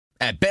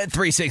At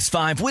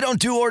Bet365, we don't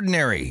do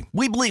ordinary.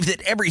 We believe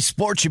that every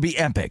sport should be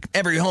epic.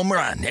 Every home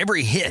run,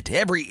 every hit,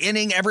 every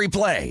inning, every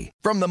play.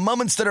 From the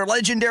moments that are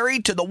legendary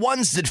to the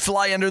ones that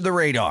fly under the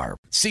radar.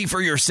 See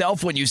for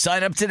yourself when you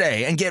sign up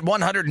today and get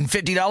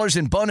 $150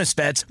 in bonus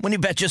bets when you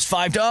bet just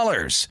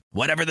 $5.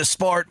 Whatever the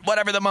sport,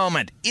 whatever the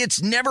moment,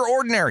 it's never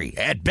ordinary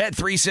at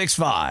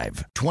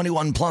Bet365.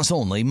 21 plus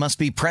only. Must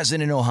be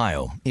present in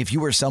Ohio. If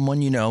you or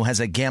someone you know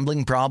has a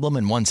gambling problem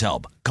and wants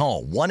help,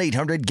 call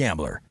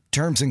 1-800-GAMBLER.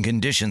 Terms and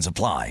conditions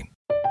apply.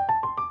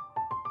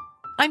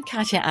 I'm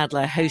Katya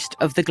Adler, host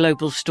of The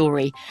Global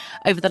Story.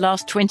 Over the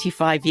last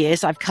 25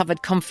 years, I've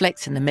covered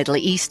conflicts in the Middle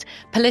East,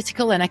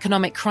 political and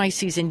economic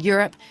crises in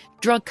Europe,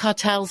 drug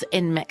cartels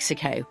in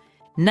Mexico.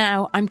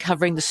 Now I'm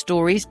covering the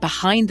stories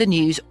behind the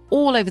news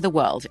all over the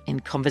world in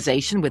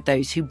conversation with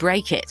those who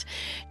break it.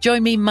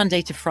 Join me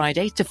Monday to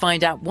Friday to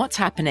find out what's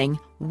happening,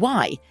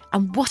 why,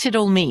 and what it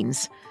all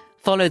means.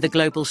 Follow The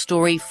Global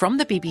Story from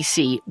the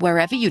BBC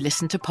wherever you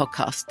listen to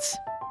podcasts.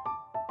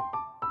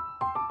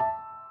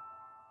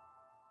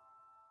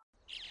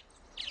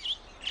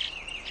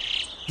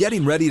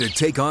 Getting ready to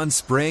take on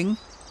spring?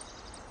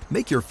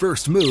 Make your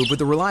first move with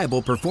the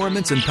reliable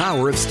performance and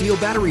power of Steel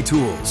battery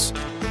tools.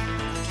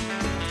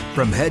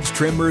 From hedge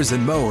trimmers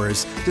and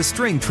mowers to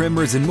string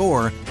trimmers and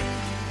more,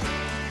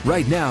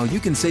 right now you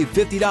can save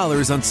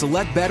 $50 on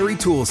select battery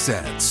tool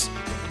sets.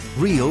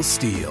 Real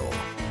Steel.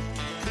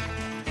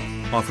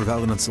 Offer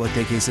valid on select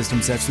AK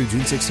system sets through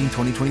June 16,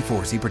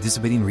 2024. See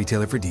participating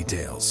retailer for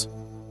details.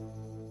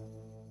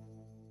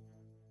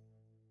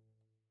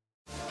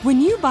 When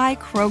you buy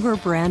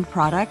Kroger brand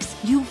products,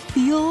 you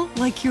feel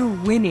like you're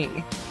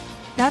winning.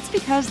 That's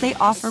because they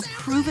offer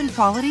proven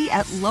quality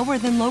at lower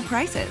than low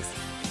prices.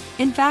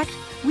 In fact,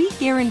 we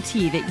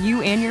guarantee that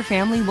you and your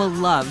family will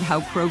love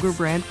how Kroger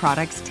brand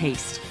products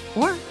taste,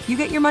 or you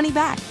get your money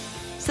back.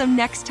 So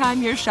next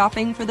time you're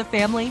shopping for the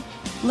family,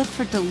 look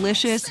for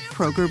delicious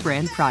Kroger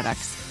brand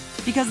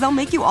products, because they'll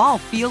make you all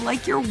feel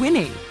like you're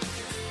winning.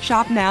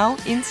 Shop now,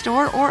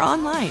 in-store, or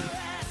online.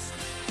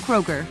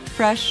 Kroger,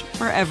 fresh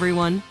for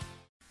everyone.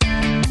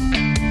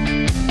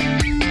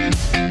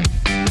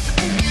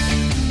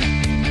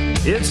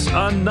 It's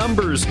a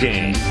numbers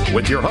game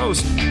with your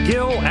host,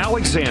 Gil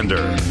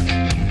Alexander.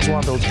 It's one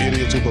of those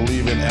idiots who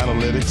believe in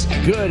analytics.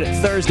 Good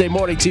Thursday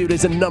morning to you. It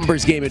is a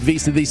numbers game at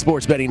VSiN, the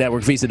sports betting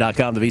network,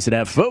 VSiN.com, the VSiN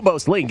app,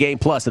 Phobos, Link, Game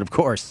Plus, and of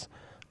course,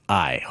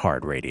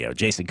 iHeartRadio.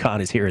 Jason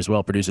Kahn is here as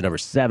well, producer number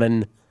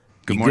 7.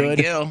 Good morning,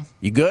 Gil.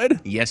 You good?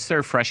 Yes,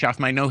 sir. Fresh off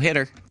my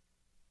no-hitter.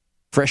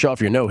 Fresh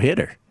off your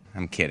no-hitter?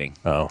 I'm kidding.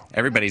 Oh.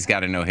 Everybody's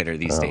got a no-hitter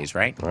these days,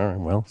 right? All right,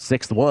 well,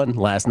 6th one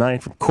last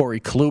night from Corey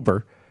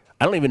Kluber.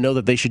 I don't even know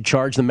that they should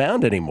charge the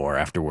mound anymore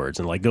afterwards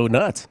and, go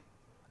nuts.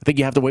 I think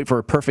you have to wait for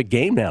a perfect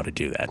game now to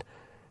do that.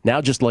 Now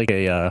just like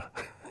a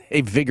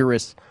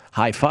vigorous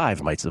high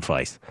five might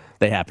suffice.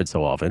 They happen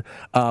so often.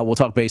 We'll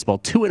talk baseball.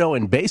 2-0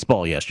 in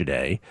baseball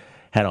yesterday.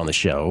 Had on the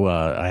show.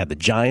 I had the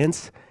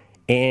Giants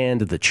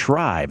and the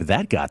Tribe.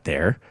 That got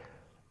there.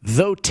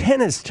 Though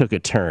tennis took a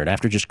turn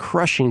after just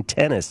crushing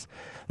tennis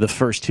the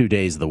first 2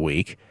 days of the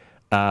week.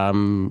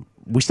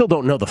 We still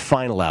don't know the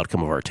final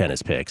outcome of our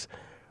tennis picks.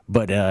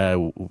 But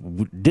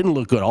didn't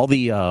look good. All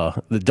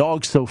the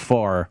dogs so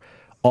far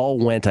all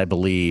went, I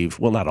believe,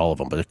 well, not all of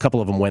them, but a couple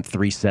of them went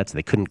 3 sets.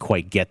 They couldn't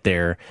quite get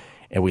there,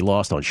 and we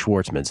lost on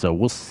Schwartzman. So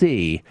we'll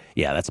see.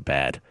 Yeah, that's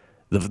bad.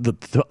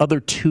 The other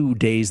 2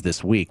 days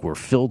this week were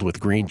filled with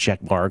green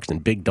check marks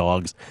and big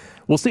dogs.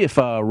 We'll see if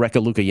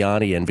Rekha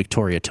Lukiani and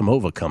Victoria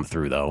Tomova come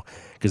through, though,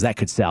 because that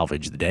could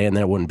salvage the day, and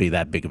that wouldn't be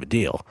that big of a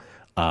deal.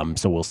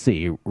 So we'll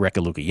see.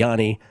 Rekha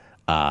Lukiani.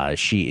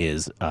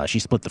 She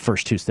split the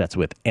first 2 sets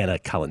with Anna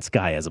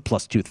Kalinskaya as a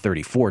plus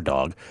 234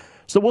 dog.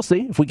 So we'll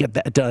see if we get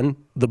that done.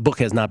 The book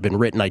has not been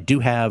written. I do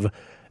have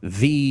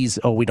these.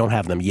 Oh, we don't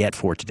have them yet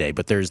for today,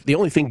 but there's the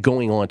only thing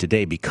going on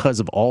today because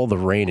of all the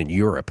rain in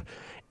Europe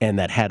and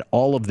that had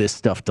all of this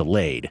stuff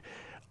delayed.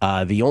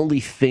 The only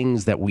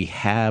things that we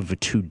have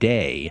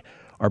today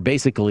are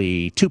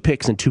basically 2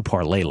 picks and 2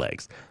 parlay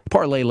legs.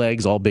 Parlay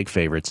legs, all big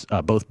favorites,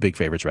 both big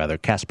favorites rather.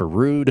 Casper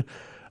Ruud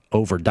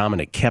over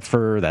Dominic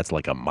Kepfer, that's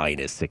like a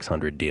minus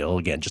 600 deal.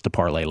 Again, just a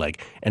parlay leg.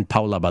 And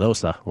Paula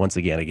Badosa, once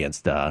again,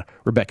 against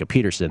Rebecca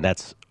Peterson,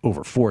 that's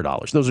over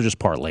 $4. Those are just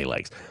parlay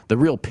legs. The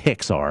real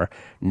picks are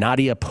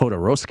Nadia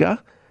Podoroska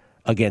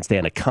against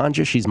Anna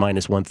Konja. She's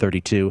minus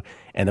 132.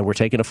 And then we're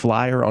taking a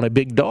flyer on a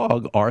big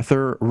dog,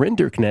 Arthur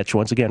Rinderknech.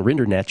 Once again,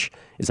 Rinderknech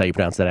is how you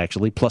pronounce that,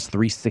 actually. Plus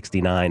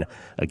 369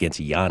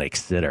 against Yannick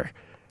Sinner.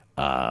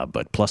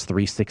 But plus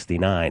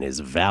 369 is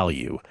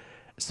value.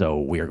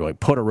 So we are going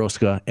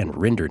Podoroska and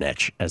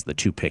Rinderknech as the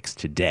 2 picks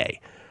today.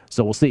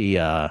 So we'll see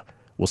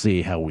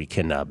how we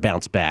can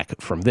bounce back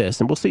from this.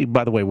 And we'll see,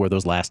 by the way, where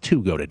those last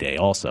 2 go today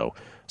also.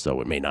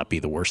 So it may not be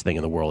the worst thing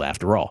in the world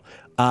after all.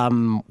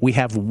 We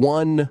have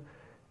one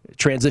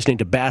transitioning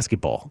to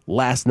basketball.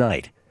 Last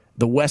night,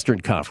 the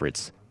Western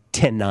Conference,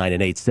 10-9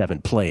 and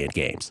 8-7 play-in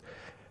games.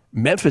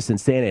 Memphis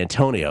and San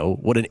Antonio,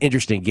 what an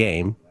interesting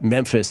game.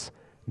 Memphis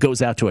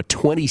goes out to a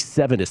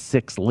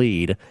 27-6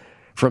 lead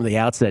from the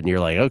outset, and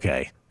you're like,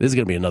 okay, this is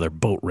going to be another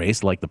boat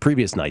race like the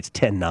previous night's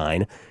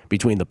 10-9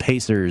 between the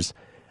Pacers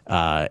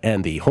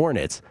and the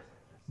Hornets.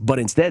 But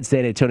instead,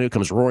 San Antonio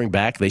comes roaring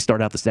back. They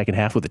start out the second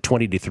half with a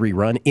 20-3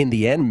 run. In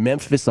the end,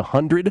 Memphis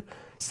 100,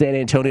 San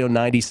Antonio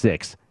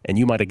 96. And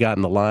you might have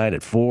gotten the line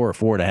at 4 or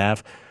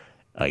 4.5.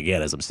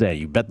 Again, as I'm saying,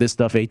 you bet this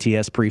stuff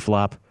ATS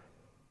pre-flop,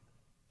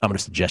 I'm going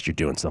to suggest you're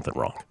doing something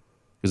wrong.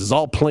 This is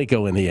all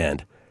Plinko in the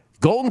end.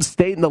 Golden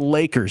State and the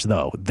Lakers,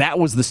 though, that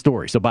was the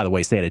story. So, by the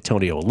way, San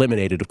Antonio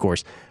eliminated, of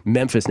course.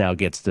 Memphis now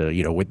gets to,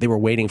 they were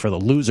waiting for the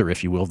loser,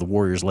 if you will, the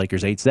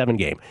Warriors-Lakers 8-7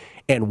 game.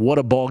 And what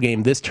a ball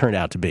game this turned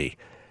out to be.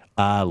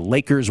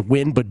 Lakers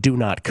win but do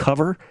not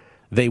cover.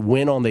 They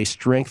win on the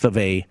strength of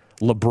a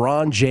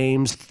LeBron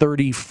James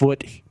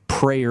 30-foot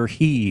prayer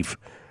heave,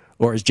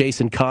 or as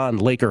Jason Kahn,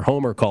 Laker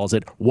Homer, calls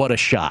it, what a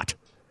shot.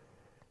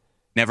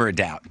 Never a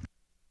doubt.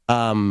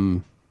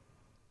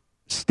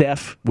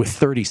 Steph with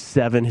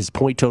 37. His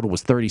point total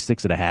was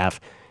 36.5.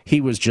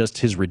 He was just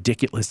his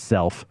ridiculous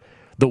self.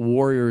 The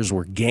Warriors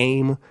were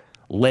game,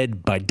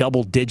 led by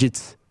double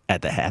digits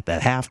at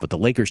that half, but the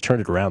Lakers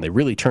turned it around. They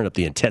really turned up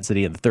the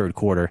intensity in the third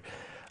quarter.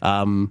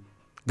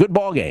 Good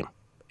ball game,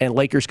 and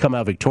Lakers come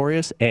out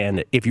victorious.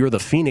 And if you're the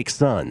Phoenix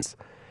Suns,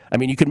 I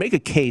mean, you can make a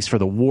case for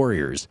the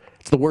Warriors.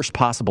 It's the worst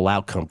possible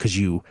outcome because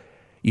you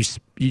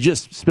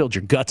just spilled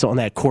your guts on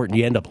that court and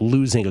you end up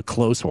losing a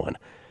close one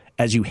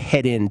as you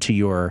head into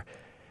your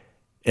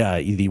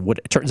what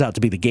turns out to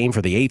be the game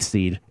for the 8th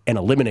seed, an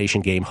elimination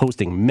game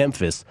hosting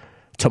Memphis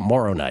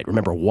tomorrow night.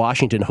 Remember,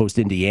 Washington hosts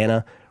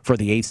Indiana for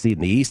the 8th seed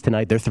in the East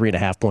tonight. They're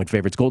 3.5-point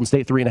favorites. Golden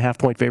State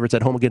 3.5-point favorites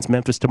at home against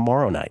Memphis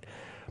tomorrow night.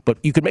 But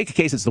you could make a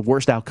case it's the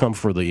worst outcome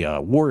for the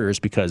Warriors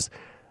because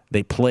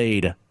they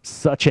played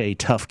such a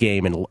tough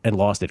game and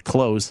lost it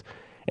close.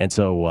 And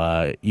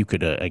so you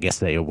could, I guess,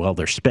 say, well,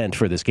 they're spent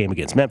for this game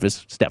against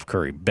Memphis. Steph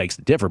Curry begs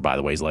to differ, by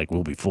the way. He's like,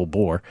 we'll be full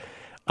bore.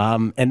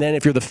 And then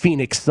if you're the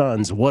Phoenix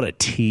Suns, what a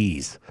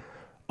tease.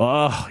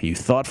 Oh, you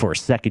thought for a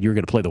second you were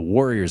going to play the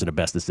Warriors in a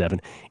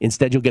best-of-7.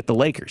 Instead, you'll get the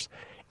Lakers.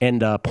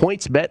 And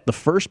PointsBet, the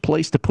first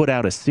place to put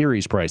out a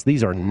series price.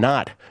 These are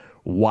not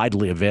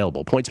widely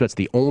available. PointsBet's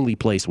the only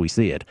place we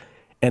see it.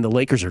 And the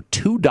Lakers are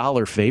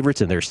 $2 favorites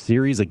in their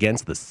series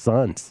against the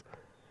Suns,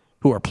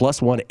 who are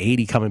plus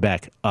 180 coming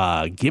back.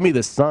 Give me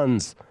the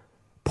Suns,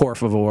 por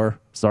favor.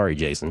 Sorry,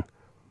 Jason.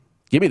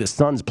 Give me the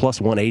Suns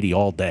plus 180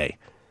 all day.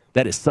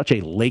 That is such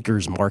a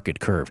Lakers market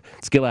curve.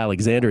 It's Gil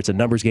Alexander. It's a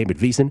numbers game at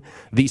VSiN,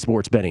 the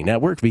Sports Betting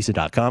Network,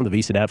 VSiN.com, the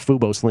VSiN app,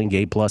 Fubo, Sling,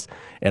 Game Plus,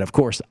 and, of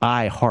course,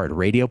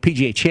 iHeartRadio.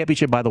 PGA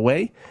Championship, by the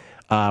way,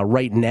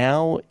 right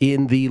now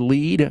in the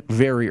lead,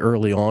 very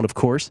early on, of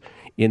course,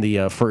 in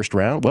the first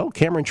round. Well,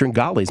 Cameron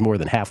Tringale is more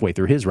than halfway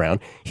through his round.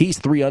 He's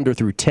 3 under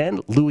through 10.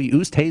 Louis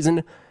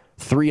Oosthuizen,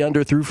 3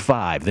 under through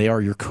 5. They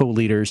are your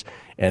co-leaders.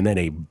 And then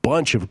a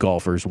bunch of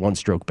golfers, one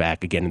stroke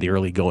back again in the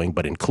early going,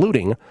 but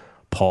including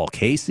Paul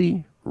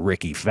Casey,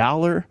 Ricky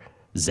Fowler,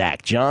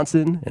 Zach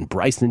Johnson, and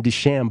Bryson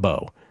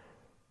DeChambeau.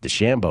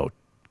 DeChambeau,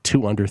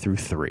 2 under through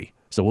 3.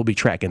 So we'll be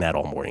tracking that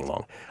all morning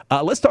long.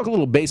 Let's talk a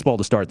little baseball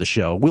to start the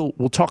show.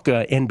 We'll talk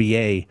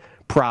NBA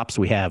props.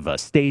 We have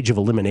stage of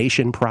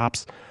elimination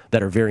props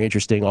that are very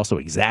interesting. Also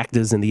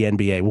exactas in the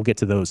NBA. We'll get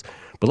to those.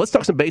 But let's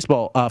talk some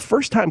baseball.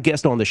 First-time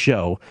guest on the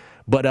show,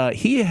 but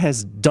he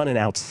has done an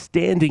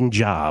outstanding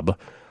job,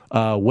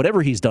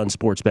 whatever he's done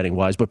sports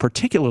betting-wise, but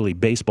particularly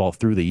baseball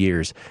through the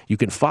years. You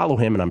can follow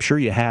him, and I'm sure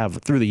you have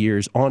through the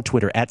years, on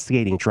Twitter, at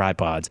Skating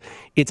Tripods.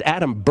 It's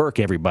Adam Burke,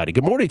 everybody.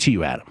 Good morning to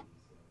you, Adam.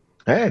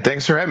 Hey,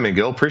 thanks for having me,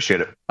 Gil.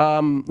 Appreciate it.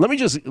 Let me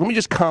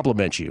just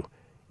compliment you.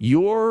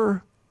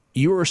 You're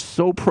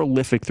so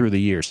prolific through the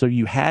years. So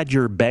you had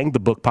your Bang the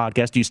Book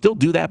podcast. Do you still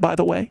do that, by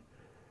the way?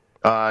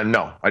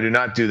 No, I do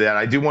not do that.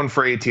 I do one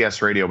for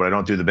ATS Radio, but I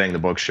don't do the Bang the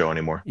Book show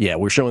anymore. Yeah,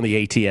 we're showing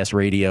the ATS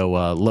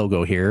Radio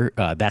logo here.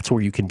 That's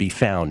where you can be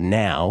found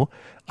now.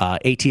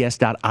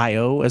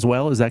 ATS.io as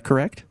well. Is that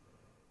correct?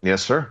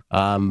 Yes, sir.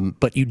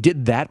 But you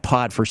did that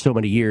pod for so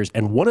many years.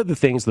 And one of the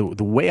things, the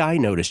way I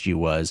noticed you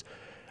was,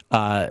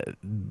 and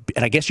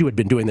I guess you had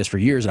been doing this for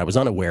years and I was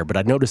unaware, but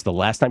I noticed the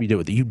last time you did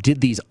it, you did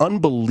these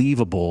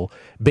unbelievable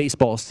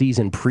baseball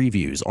season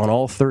previews on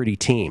all 30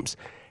 teams.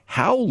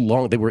 How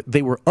long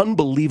they were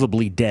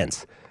unbelievably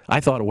dense.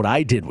 I thought what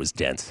I did was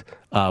dense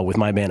with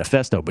my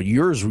manifesto, but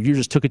you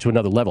just took it to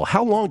another level.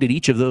 How long did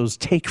each of those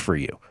take for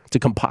you to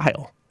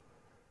compile?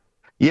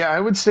 Yeah,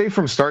 I would say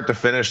from start to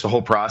finish, the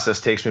whole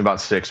process takes me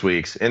about 6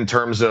 weeks in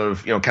terms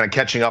of, kind of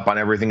catching up on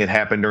everything that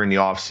happened during the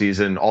off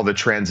season, all the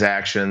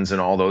transactions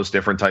and all those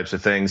different types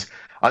of things.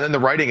 And then the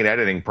writing and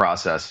editing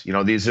process.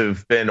 These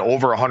have been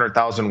over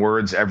 100,000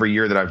 words every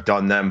year that I've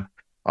done them.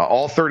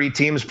 All 30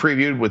 teams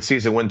previewed with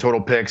season win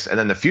total picks, and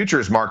then the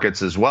futures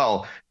markets as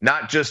well,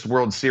 not just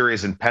World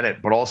Series and pennant,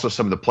 but also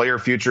some of the player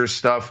futures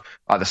stuff,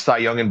 the Cy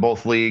Young in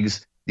both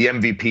leagues, the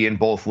MVP in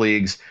both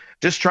leagues.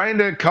 just trying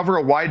to cover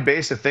a wide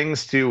base of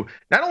things to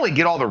not only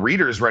get all the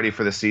readers ready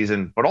for the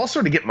season, but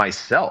also to get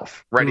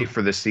myself ready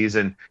for the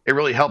season. It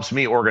really helps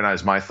me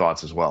organize my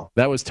thoughts as well.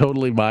 That was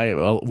totally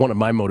one of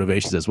my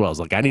motivations as well. It's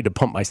like, I need to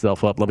pump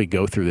myself up. Let me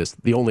go through this.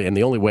 The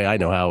only way I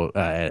know how,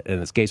 in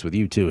this case with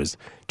you too, is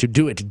to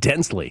do it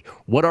densely.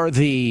 What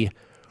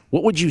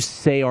would you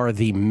say are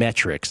the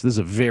metrics? This is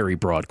a very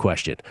broad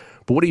question,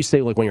 but what do you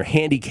say, like, when you're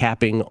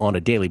handicapping on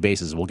a daily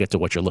basis? We'll get to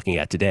what you're looking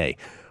at today.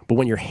 But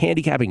when you're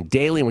handicapping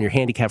daily and when you're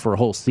handicapped for a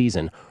whole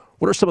season,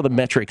 what are some of the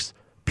metrics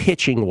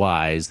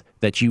pitching-wise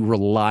that you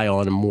rely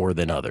on more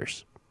than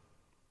others?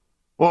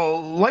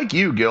 Well, like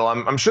you, Gil,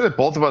 I'm sure that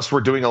both of us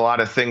were doing a lot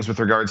of things with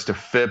regards to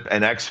FIP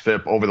and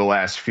XFIP over the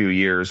last few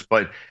years,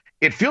 but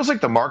it feels like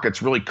the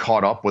market's really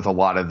caught up with a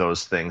lot of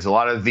those things, a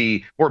lot of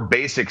the more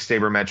basic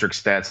sabermetric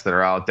stats that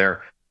are out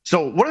there.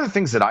 So one of the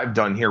things that I've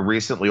done here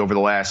recently over the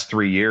last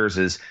 3 years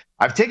is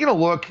I've taken a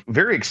look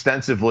very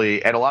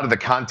extensively at a lot of the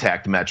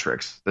contact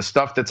metrics, the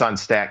stuff that's on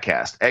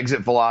StatCast,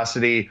 exit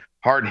velocity,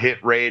 hard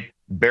hit rate,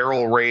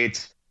 barrel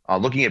rates,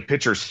 looking at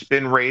pitcher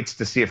spin rates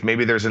to see if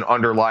maybe there's an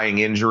underlying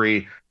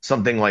injury,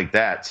 something like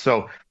that.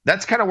 So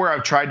that's kind of where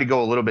I've tried to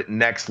go a little bit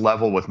next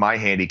level with my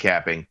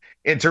handicapping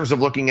in terms of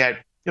looking at,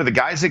 the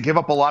guys that give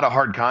up a lot of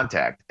hard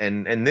contact.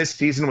 And this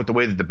season, with the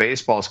way that the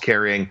baseball's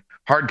carrying,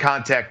 hard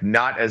contact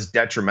not as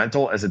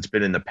detrimental as it's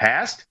been in the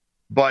past.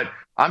 But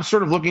I'm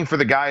sort of looking for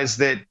the guys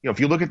that, if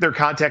you look at their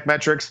contact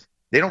metrics,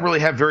 they don't really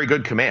have very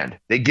good command.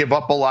 They give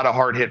up a lot of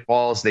hard hit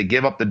balls. They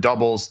give up the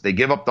doubles. They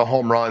give up the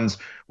home runs,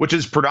 which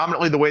is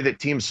predominantly the way that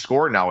teams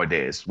score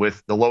nowadays,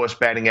 with the lowest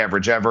batting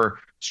average ever,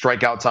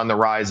 strikeouts on the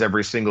rise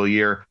every single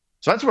year.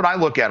 So that's what I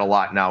look at a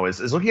lot now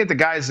is looking at the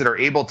guys that are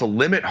able to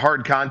limit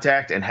hard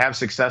contact and have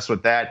success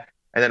with that,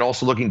 and then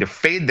also looking to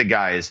fade the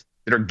guys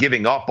that are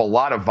giving up a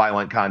lot of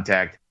violent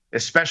contact,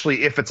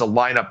 especially if it's a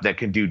lineup that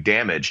can do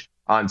damage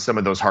on some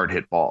of those hard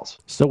hit balls.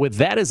 So with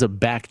that as a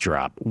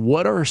backdrop,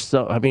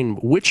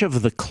 which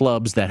of the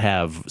clubs that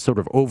have sort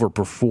of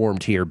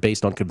overperformed here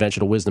based on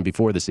conventional wisdom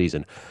before the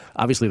season?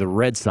 Obviously the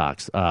Red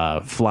Sox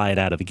flying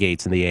out of the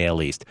gates in the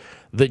AL East.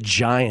 The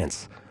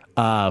Giants,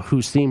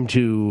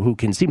 who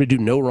can seem to do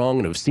no wrong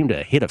and who seem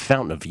to hit a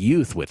fountain of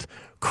youth with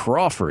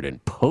Crawford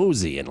and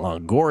Posey and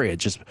Longoria.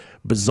 Just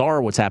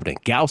bizarre what's happening.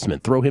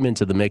 Gausman, throw him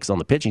into the mix on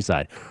the pitching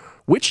side.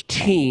 Which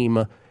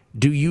team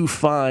do you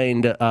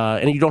find,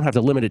 and you don't have to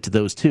limit it to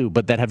those two,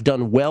 but that have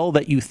done well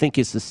that you think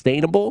is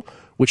sustainable?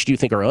 Which do you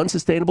think are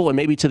unsustainable? And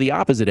maybe to the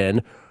opposite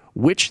end,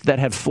 which that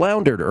have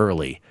floundered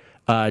early?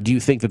 Do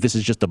you think that this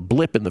is just a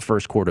blip in the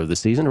first quarter of the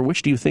season, or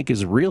which do you think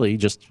is really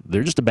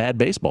they're just a bad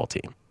baseball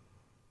team?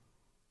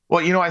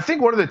 Well, I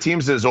think one of the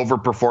teams that has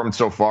overperformed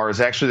so far is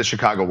actually the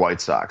Chicago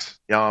White Sox.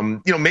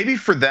 Maybe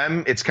for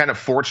them, it's kind of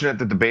fortunate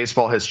that the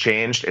baseball has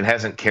changed and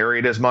hasn't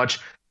carried as much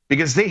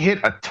because they hit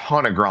a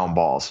ton of ground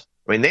balls.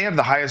 I mean, they have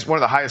one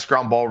of the highest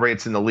ground ball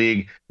rates in the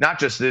league, not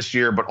just this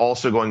year, but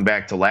also going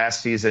back to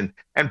last season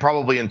and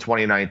probably in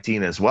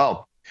 2019 as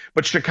well.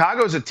 But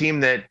Chicago's a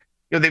team that,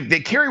 they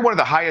carry one of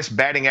the highest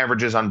batting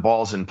averages on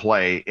balls in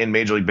play in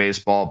Major League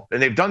Baseball.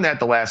 And they've done that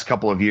the last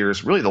couple of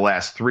years, really the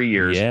last 3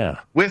 years,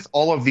 with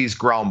all of these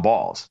ground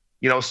balls.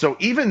 So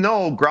even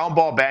though ground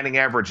ball batting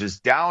average is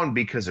down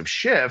because of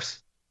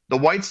shifts, the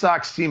White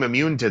Sox seem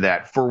immune to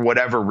that for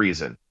whatever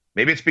reason.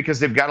 Maybe it's because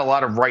they've got a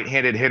lot of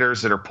right-handed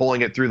hitters that are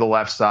pulling it through the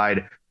left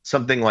side,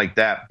 something like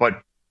that.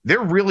 But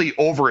they're really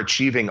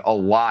overachieving a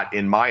lot,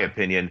 in my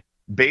opinion,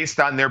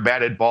 based on their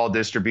batted ball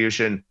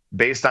distribution,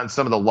 based on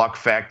some of the luck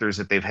factors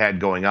that they've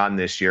had going on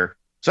this year.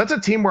 So that's a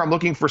team where I'm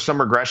looking for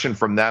some regression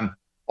from them.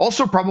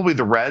 Also, probably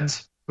the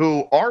Reds,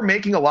 who are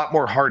making a lot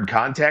more hard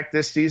contact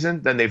this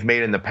season than they've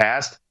made in the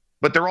past,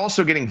 but they're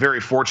also getting very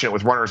fortunate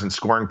with runners in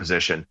scoring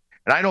position.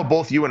 And I know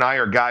both you and I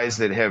are guys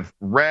that have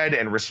read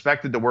and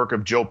respected the work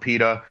of Joe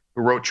Pita,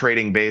 who wrote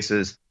Trading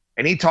Bases,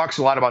 and he talks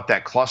a lot about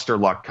that cluster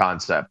luck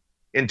concept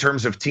in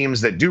terms of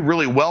teams that do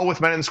really well with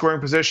men in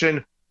scoring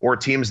position or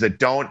teams that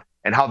don't,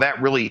 and how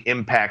that really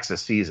impacts a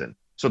season.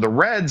 So the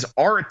Reds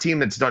are a team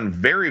that's done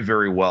very,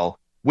 very well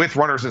with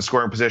runners in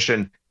scoring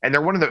position, and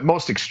they're one of the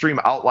most extreme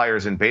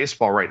outliers in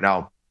baseball right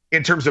now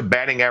in terms of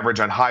batting average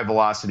on high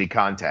velocity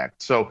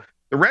contact. So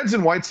the Reds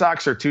and White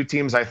Sox are two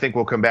teams I think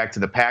will come back to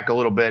the pack a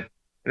little bit.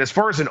 And as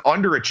far as an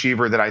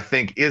underachiever that I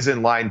think is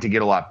in line to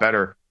get a lot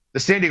better, the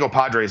San Diego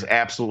Padres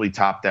absolutely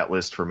top that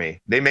list for me.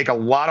 They make a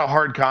lot of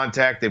hard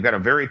contact. They've got a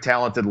very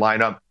talented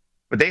lineup,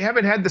 but they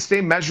haven't had the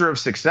same measure of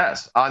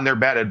success on their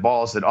batted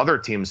balls that other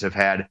teams have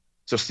had.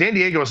 So San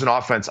Diego is an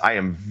offense I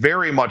am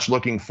very much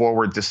looking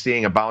forward to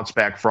seeing a bounce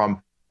back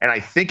from, and I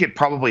think it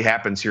probably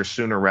happens here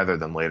sooner rather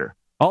than later.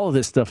 All of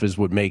this stuff is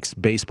what makes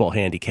baseball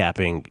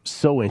handicapping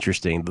so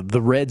interesting.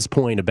 The Reds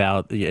point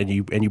about, and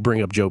you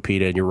bring up Joe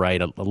Pita, and you're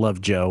right, I love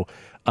Joe.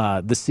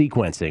 The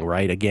sequencing,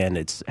 right? Again,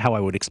 it's how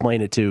I would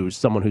explain it to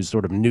someone who's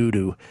sort of new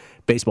to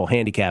baseball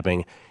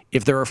handicapping.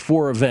 If there are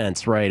 4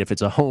 events, right, if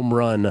it's a home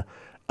run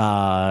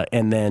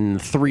and then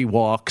 3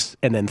 walks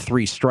and then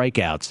 3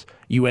 strikeouts,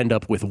 you end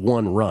up with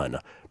 1 run.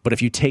 But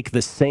if you take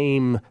the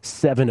same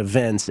 7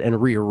 events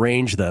and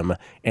rearrange them,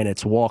 and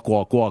it's walk,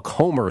 walk, walk,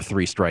 homer,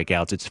 3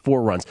 strikeouts, it's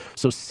 4 runs.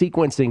 So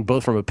sequencing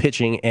both from a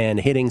pitching and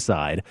hitting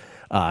side,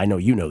 I know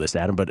you know this,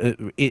 Adam, but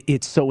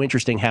it's so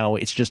interesting how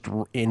it's just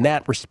in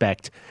that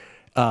respect,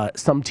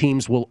 some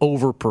teams will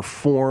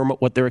overperform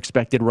what their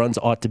expected runs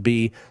ought to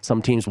be.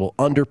 Some teams will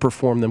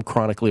underperform them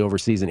chronically over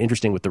season.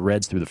 Interesting with the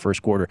Reds through the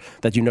first quarter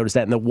that you noticed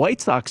that. And the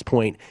White Sox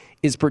point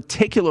is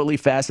particularly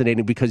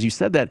fascinating because you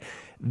said that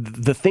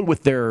the thing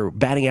with their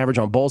batting average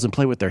on balls in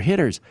play with their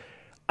hitters,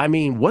 I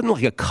mean, wasn't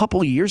like a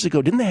couple of years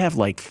ago, didn't they have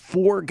like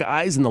 4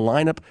 guys in the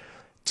lineup,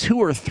 2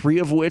 or 3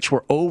 of which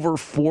were over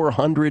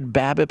 400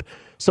 BABIP?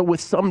 So with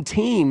some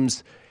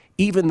teams,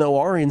 even though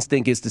our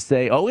instinct is to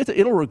say, oh,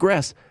 it'll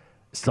regress,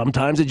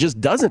 sometimes it just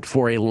doesn't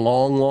for a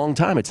long, long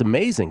time. It's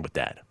amazing with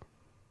that.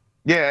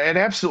 Yeah, it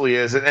absolutely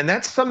is. And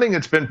that's something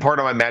that's been part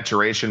of my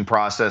maturation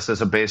process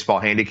as a baseball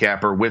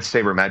handicapper with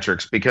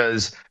sabermetrics,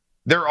 because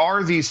there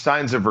are these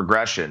signs of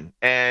regression.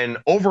 And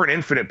over an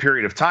infinite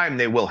period of time,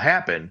 they will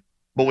happen.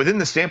 But within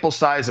the sample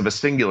size of a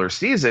singular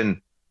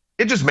season,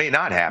 it just may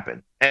not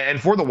happen. And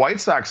for the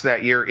White Sox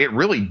that year, it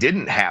really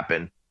didn't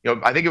happen. You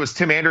know, I think it was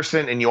Tim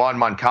Anderson and Yoan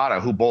Moncada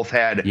who both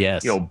had,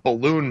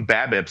 balloon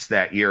BABIPs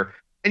that year.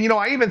 And,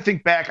 I even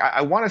think back,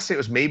 I want to say it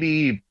was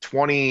maybe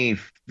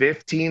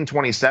 2015,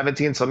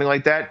 2017, something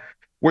like that,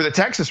 where the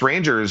Texas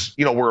Rangers,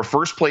 were a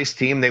first place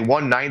team. They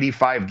won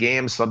 95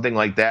 games, something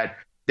like that.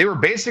 They were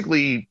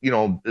basically,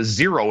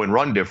 0 in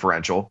run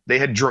differential. They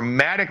had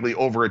dramatically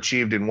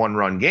overachieved in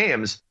 1-run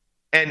games.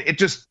 And it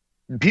just,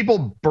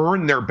 people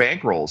burned their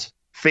bankrolls,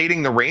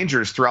 fading the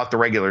Rangers throughout the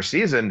regular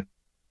season.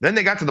 Then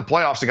they got to the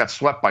playoffs and got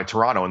swept by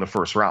Toronto in the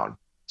first round.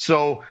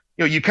 So,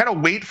 you kind of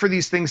wait for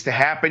these things to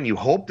happen. You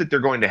hope that they're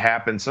going to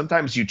happen.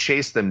 Sometimes you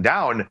chase them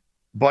down,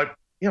 but,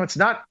 it's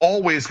not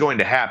always going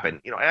to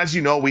happen. As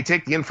you know, we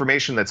take the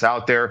information that's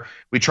out there.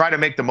 We try to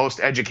make the most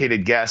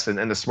educated guess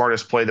and the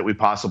smartest play that we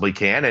possibly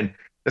can. And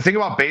the thing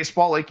about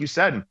baseball, like you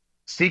said,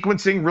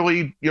 sequencing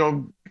really,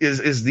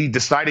 is the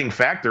deciding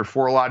factor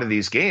for a lot of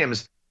these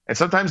games. And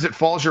sometimes it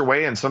falls your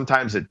way and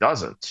sometimes it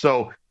doesn't.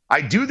 So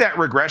I do that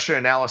regression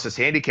analysis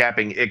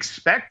handicapping,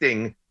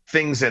 expecting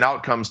things and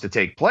outcomes to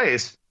take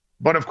place.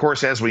 But of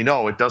course, as we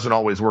know, it doesn't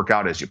always work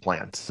out as you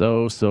planned.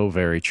 So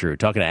very true.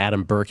 Talking to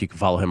Adam Burke, you can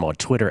follow him on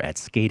Twitter at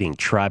Skating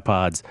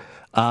Tripods.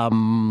 Let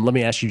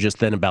me ask you just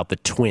then about the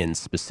Twins,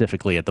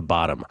 specifically at the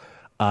bottom.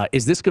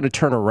 Is this going to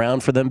turn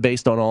around for them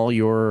based on all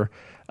your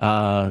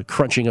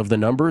crunching of the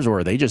numbers, or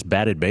are they just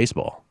batted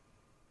baseball?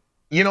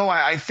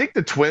 I think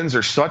the Twins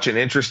are such an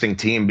interesting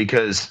team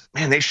because,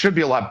 man, they should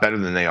be a lot better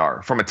than they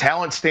are. From a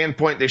talent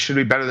standpoint, they should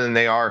be better than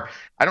they are.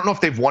 I don't know if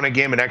they've won a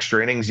game in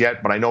extra innings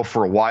yet, but I know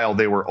for a while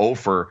they were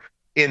 0-for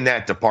in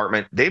that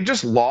department. They've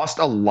just lost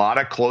a lot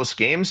of close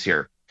games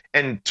here.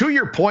 And to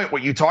your point,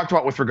 what you talked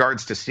about with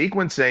regards to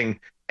sequencing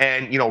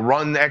and,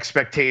 run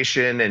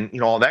expectation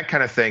and, all that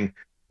kind of thing,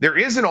 there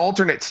is an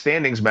alternate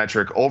standings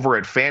metric over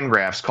at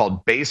Fangraphs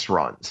called base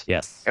runs.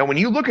 Yes. And when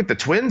you look at the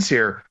Twins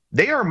here,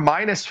 they are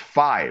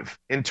 -5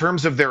 in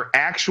terms of their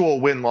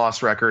actual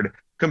win-loss record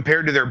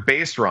compared to their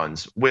base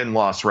runs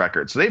win-loss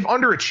record. So they've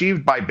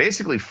underachieved by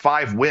basically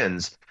 5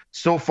 wins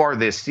so far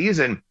this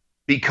season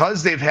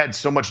because they've had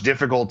so much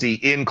difficulty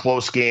in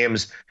close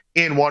games,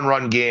 in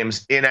 1-run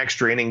games, in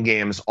extra inning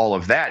games, all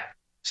of that.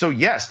 So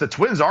yes, the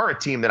Twins are a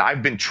team that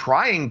I've been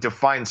trying to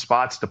find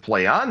spots to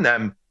play on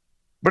them,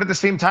 but at the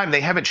same time,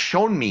 they haven't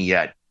shown me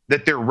yet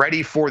that they're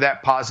ready for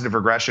that positive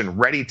regression,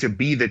 ready to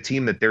be the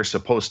team that they're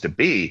supposed to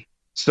be.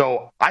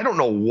 So I don't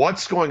know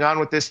what's going on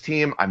with this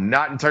team. I'm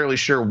not entirely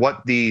sure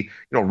what the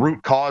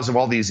root cause of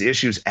all these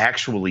issues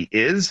actually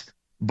is,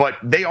 but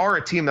they are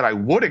a team that I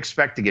would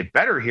expect to get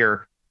better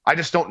here. I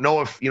just don't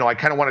know if, I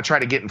kind of want to try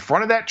to get in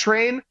front of that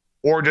train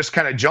or just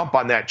kind of jump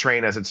on that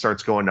train as it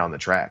starts going down the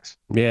tracks.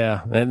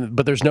 Yeah,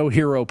 but there's no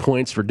hero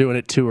points for doing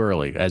it too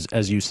early,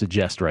 as you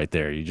suggest right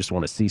there. You just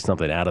want to see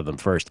something out of them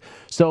first.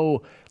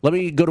 So let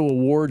me go to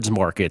awards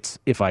markets,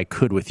 if I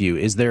could, with you.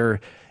 Is there...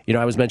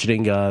 I was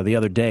mentioning the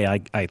other day,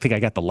 I think I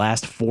got the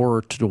last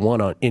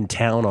 4-1 in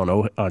town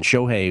on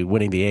Shohei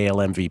winning the AL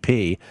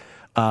MVP.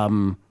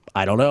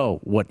 I don't know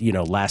what,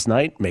 last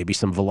night, maybe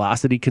some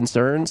velocity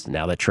concerns.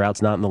 Now that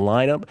Trout's not in the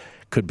lineup,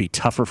 could be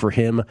tougher for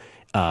him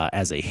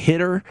as a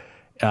hitter.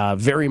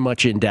 Very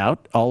much in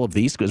doubt, all of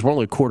these, because we're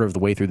only a quarter of the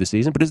way through the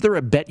season. But is there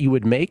a bet you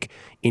would make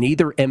in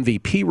either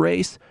MVP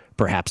race,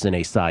 perhaps in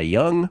a Cy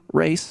Young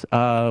race?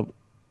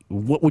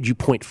 What would you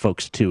point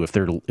folks to if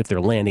they're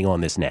landing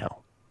on this now?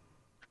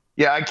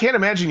 Yeah, I can't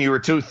imagine you were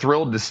too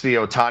thrilled to see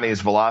Ohtani's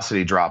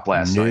velocity drop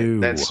last night.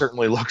 That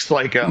certainly looks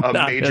like a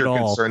major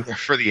concern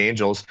for the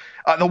Angels.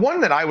 The one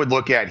that I would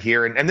look at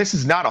here, and this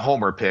is not a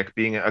homer pick,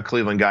 being a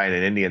Cleveland guy and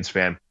an Indians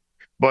fan,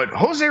 but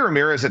Jose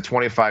Ramirez at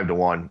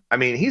 25-1. I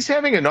mean, he's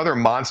having another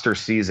monster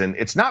season.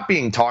 It's not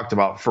being talked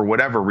about for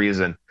whatever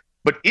reason.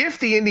 But if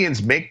the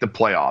Indians make the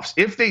playoffs,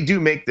 if they do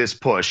make this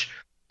push,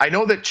 I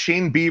know that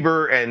Shane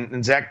Bieber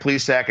and Zach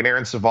Plesac and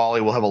Aaron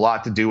Savali will have a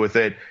lot to do with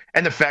it,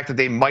 and the fact that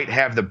they might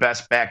have the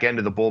best back end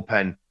of the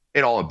bullpen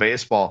in all of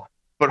baseball.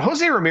 But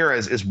Jose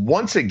Ramirez is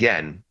once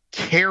again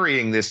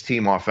carrying this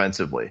team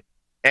offensively.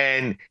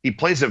 And he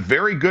plays a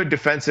very good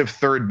defensive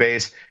third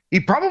base. He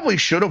probably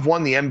should have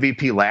won the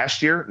MVP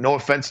last year. No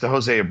offense to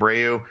Jose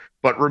Abreu,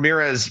 but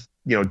Ramirez,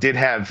 did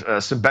have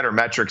some better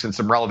metrics in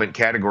some relevant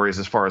categories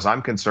as far as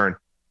I'm concerned.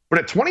 But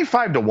at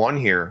 25-1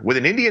 here, with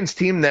an Indians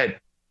team that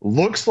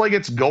looks like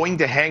it's going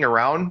to hang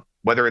around,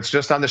 whether it's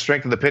just on the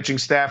strength of the pitching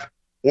staff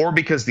or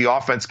because the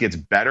offense gets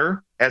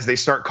better as they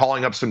start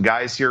calling up some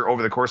guys here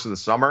over the course of the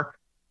summer,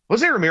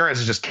 Jose Ramirez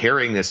is just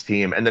carrying this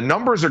team, and the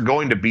numbers are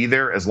going to be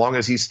there as long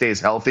as he stays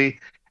healthy.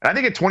 And I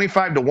think at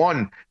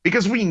 25-1,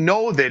 because we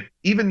know that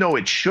even though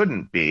it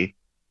shouldn't be,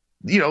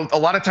 a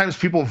lot of times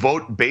people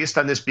vote based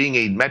on this being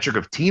a metric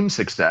of team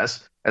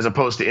success as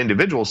opposed to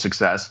individual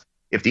success.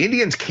 If the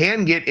Indians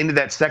can get into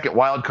that second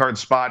wild card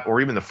spot or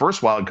even the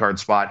first wild card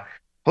spot,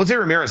 Jose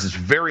Ramirez is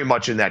very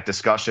much in that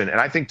discussion, and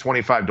I think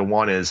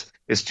 25-1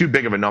 is too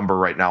big of a number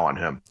right now on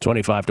him.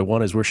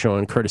 25-1 as we're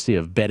showing, courtesy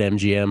of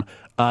BetMGM.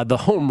 The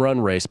home run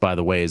race, by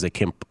the way, is a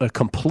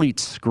complete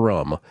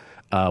scrum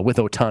with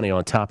Ohtani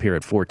on top here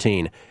at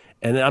 14.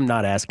 And I'm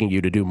not asking you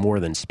to do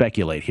more than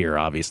speculate here,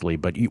 obviously,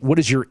 but what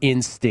does your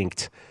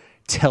instinct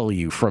tell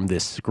you from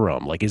this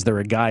scrum? Like, is there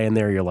a guy in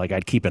there you're like,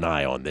 I'd keep an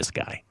eye on this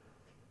guy?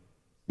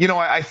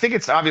 I think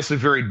it's obviously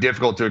very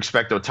difficult to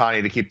expect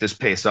Ohtani to keep this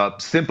pace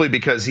up simply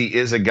because he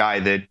is a guy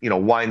that,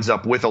 winds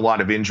up with a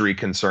lot of injury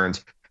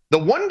concerns. The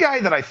one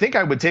guy that I think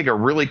I would take a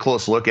really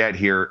close look at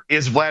here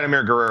is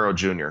Vladimir Guerrero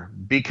Jr.,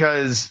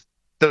 because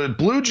the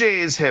Blue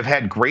Jays have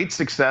had great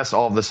success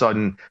all of a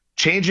sudden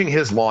changing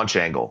his launch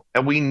angle.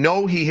 And we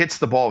know he hits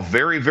the ball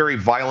very, very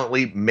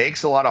violently,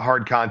 makes a lot of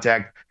hard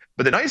contact.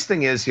 But the nice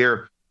thing is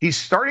here, he's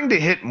starting to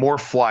hit more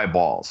fly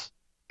balls.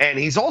 And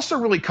he's also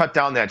really cut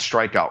down that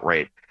strikeout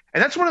rate.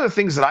 And that's one of the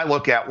things that I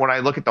look at when I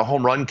look at the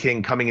home run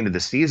king coming into the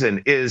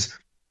season is,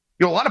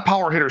 a lot of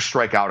power hitters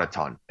strike out a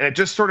ton. And it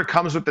just sort of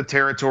comes with the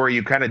territory.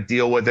 You kind of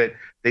deal with it.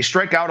 They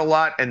strike out a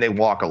lot and they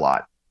walk a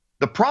lot.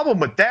 The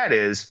problem with that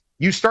is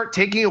you start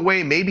taking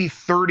away maybe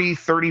 30,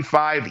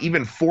 35,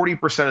 even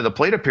 40% of the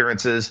plate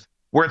appearances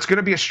where it's going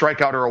to be a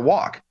strikeout or a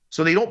walk.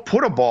 So they don't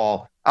put a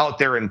ball out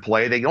there in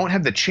play. They don't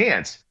have the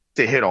chance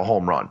to hit a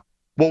home run.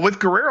 Well, with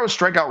Guerrero's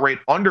strikeout rate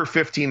under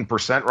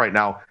 15% right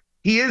now,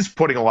 he is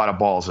putting a lot of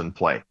balls in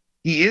play.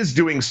 He is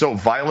doing so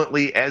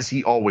violently as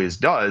he always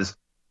does,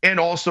 and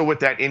also with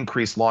that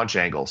increased launch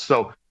angle.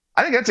 So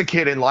I think that's a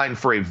kid in line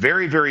for a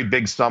very, very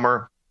big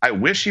summer. I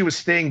wish he was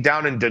staying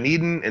down in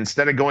Dunedin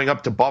instead of going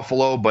up to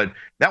Buffalo, but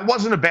that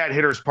wasn't a bad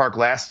hitter's park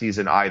last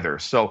season either.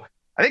 So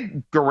I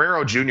think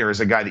Guerrero Jr. is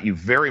a guy that you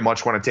very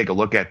much want to take a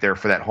look at there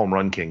for that home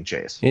run king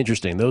chase.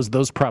 Interesting.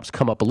 Those props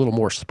come up a little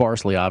more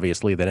sparsely,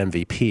 obviously, than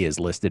MVP is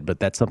listed, but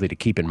that's something to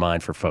keep in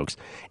mind for folks.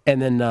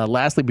 And then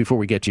lastly, before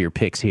we get to your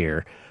picks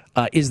here,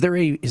 is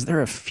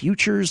there a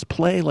futures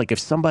play? Like if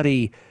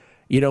somebody,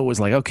 was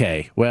like,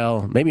 okay,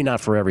 well, maybe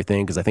not for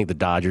everything because I think the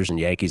Dodgers and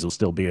Yankees will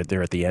still be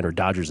there at the end, or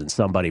Dodgers and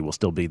somebody will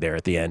still be there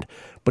at the end.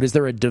 But is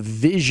there a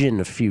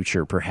division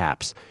future,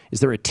 perhaps?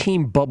 Is there a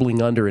team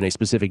bubbling under in a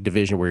specific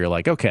division where you're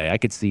like, okay, I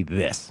could see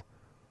this?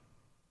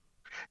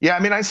 Yeah,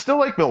 I still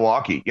like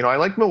Milwaukee. I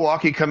like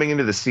Milwaukee coming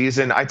into the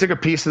season. I took a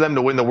piece of them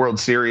to win the World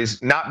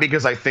Series, not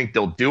because I think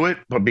they'll do it,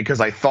 but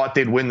because I thought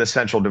they'd win the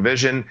Central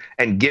Division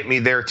and get me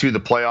there to the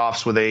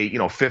playoffs with a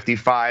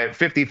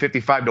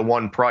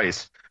 55-1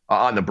 price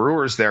on the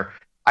Brewers there.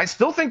 I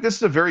still think this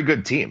is a very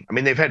good team.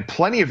 They've had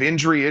plenty of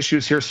injury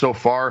issues here so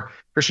far.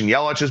 Christian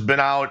Yelich has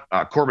been out.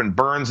 Corbin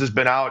Burns has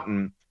been out,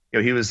 and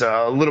he was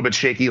a little bit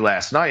shaky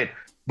last night.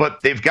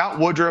 But they've got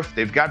Woodruff,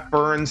 they've got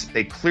Burns.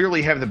 They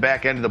clearly have the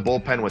back end of the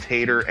bullpen with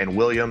Hader and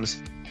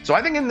Williams. So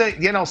I think in the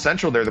NL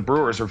Central there, the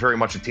Brewers are very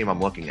much a team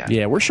I'm looking at.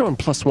 Yeah, we're showing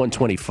plus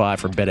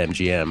 125 from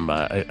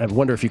BetMGM. I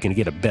wonder if you can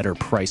get a better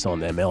price on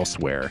them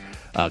elsewhere,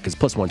 because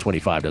plus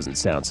 125 doesn't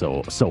sound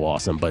so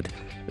awesome. But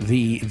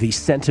the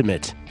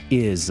sentiment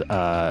is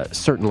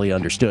certainly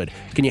understood.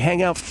 Can you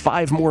hang out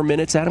 5 more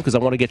minutes, Adam? Because I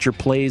want to get your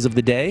plays of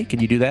the day. Can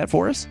you do that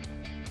for us?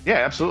 Yeah,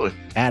 absolutely.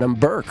 Adam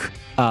Burke,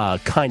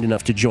 kind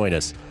enough to join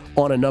us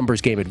on a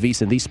numbers game at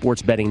VSiN, the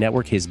Sports Betting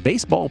Network. His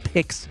baseball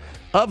picks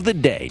of the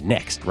day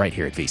next, right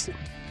here at VSiN.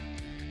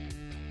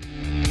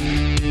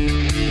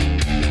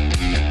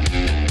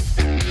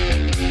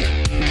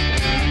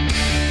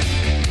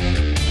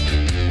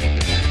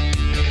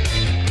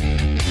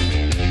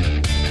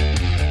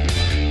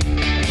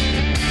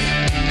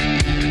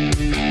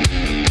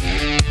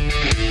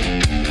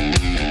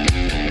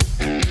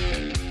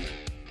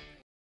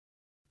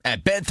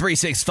 At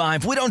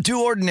Bet365, we don't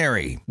do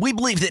ordinary. We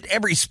believe that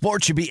every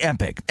sport should be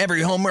epic.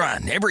 Every home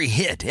run, every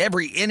hit,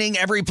 every inning,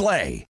 every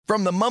play.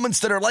 From the moments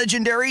that are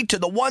legendary to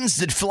the ones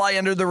that fly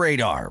under the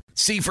radar.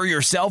 See for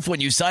yourself when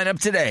you sign up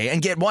today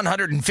and get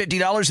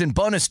 $150 in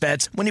bonus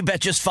bets when you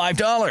bet just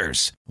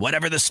 $5.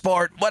 Whatever the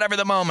sport, whatever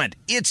the moment,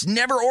 it's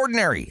never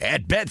ordinary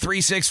at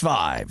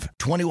Bet365.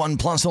 21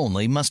 plus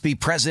only. Must be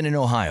present in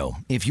Ohio.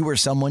 If you or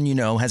someone you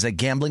know has a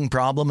gambling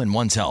problem and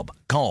wants help,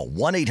 call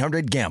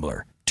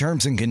 1-800-GAMBLER.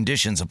 Terms and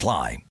conditions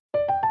apply.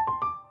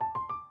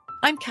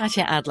 I'm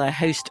Katya Adler,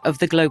 host of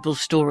The Global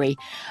Story.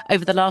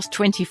 Over the last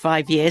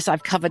 25 years,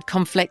 I've covered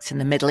conflicts in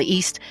the Middle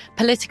East,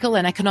 political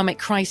and economic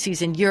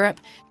crises in Europe,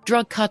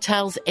 drug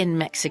cartels in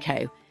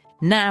Mexico.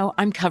 Now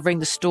I'm covering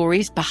the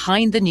stories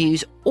behind the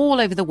news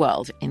all over the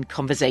world in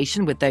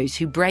conversation with those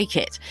who break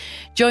it.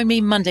 Join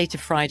me Monday to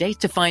Friday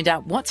to find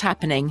out what's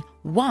happening,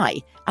 why,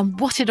 and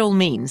what it all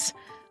means.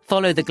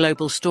 Follow The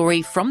Global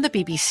Story from the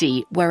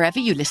BBC wherever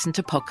you listen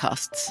to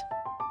podcasts.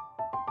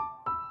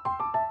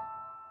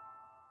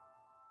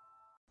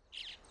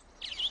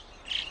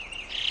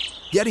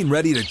 Getting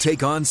ready to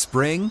take on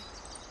spring?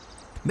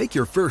 Make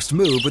your first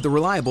move with the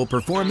reliable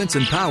performance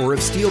and power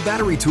of Steel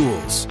battery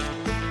tools.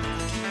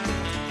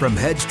 From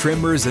hedge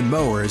trimmers and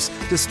mowers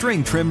to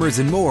string trimmers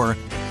and more,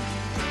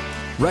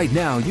 right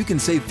now you can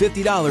save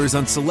 $50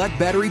 on select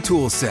battery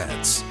tool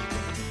sets.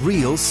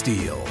 Real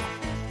Steel.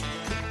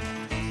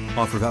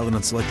 Offer valid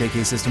on select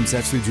AK system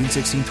sets through June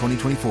 16,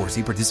 2024.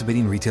 See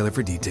participating retailer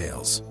for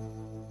details.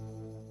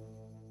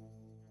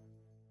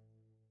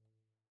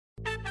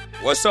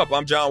 What's up?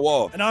 I'm John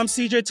Wall. And I'm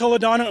CJ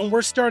Toledano, and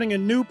we're starting a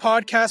new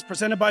podcast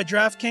presented by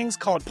DraftKings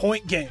called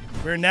Point Game.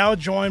 We're now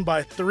joined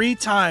by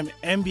three-time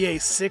NBA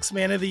Sixth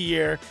Man of the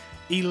Year,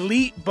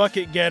 elite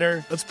bucket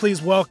getter. Let's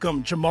please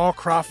welcome Jamal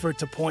Crawford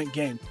to Point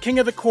Game. King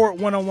of the Court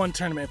one-on-one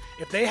tournament.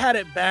 If they had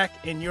it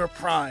back in your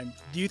prime,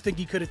 do you think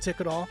you could have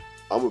took it all?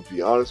 I'm going to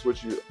be honest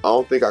with you. I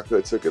don't think I could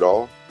have took it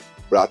all,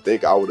 but I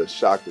think I would have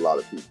shocked a lot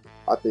of people.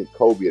 I think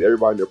Kobe and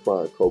everybody in their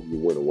prime, Kobe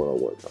would win a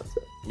one-on-one contest.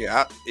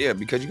 Yeah,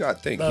 because you got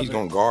to think, he's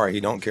going to guard.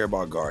 He don't care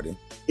about guarding.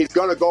 He's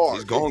going to guard.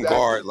 He's going to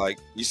guard. Like,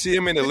 you see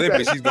him in the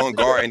Olympics, he's going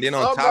to guard. And then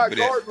on top of that. I'm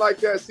not guarding like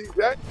that, see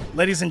that?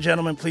 Ladies and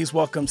gentlemen, please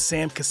welcome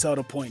Sam Cassell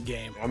to Point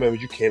Game. I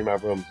remember you came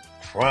out from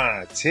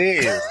crying,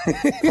 tears,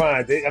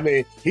 crying. I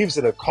mean, he was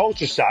in a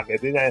culture shock. And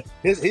then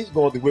he's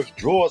going through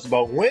withdrawals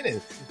about winning.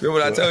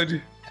 Remember what I told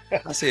you?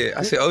 I said,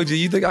 OG,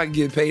 you think I can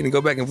get paid and go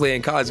back and play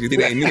in college because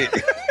it ain't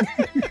it?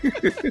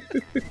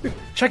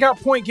 Check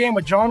out Point Game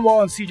with John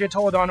Wall and CJ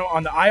Toledano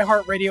on the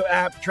iHeartRadio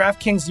app,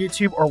 DraftKings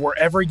YouTube, or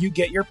wherever you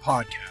get your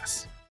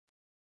podcasts.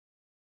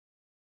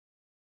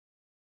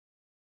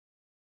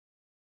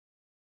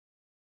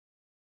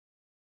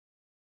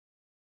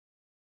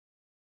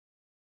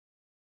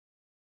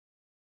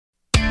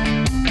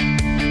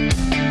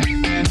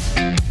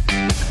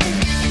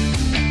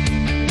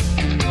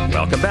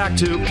 Welcome back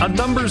to A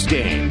Numbers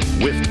Game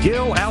with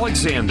Gil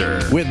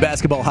Alexander. With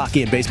basketball,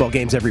 hockey, and baseball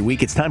games every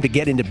week, it's time to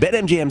get into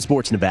BetMGM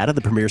Sports Nevada,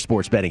 the premier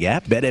sports betting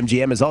app.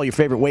 BetMGM has all your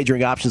favorite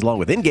wagering options along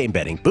with in-game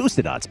betting,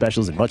 boosted odds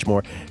specials, and much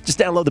more. Just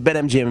download the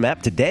BetMGM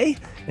app today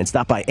and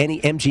stop by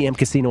any MGM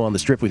casino on the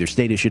Strip with your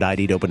state-issued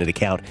ID to open an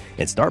account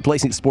and start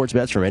placing sports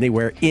bets from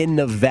anywhere in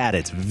Nevada.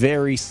 It's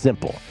very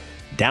simple.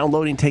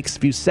 Downloading takes a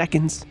few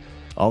seconds.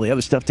 All the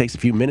other stuff takes a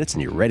few minutes,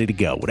 and you're ready to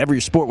go. Whatever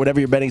your sport, whatever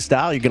your betting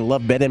style, you're going to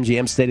love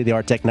BetMGM's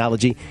state-of-the-art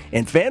technology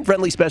and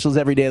fan-friendly specials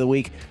every day of the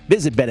week.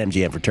 Visit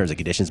BetMGM for terms and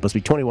conditions. Must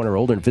be 21 or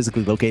older and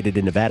physically located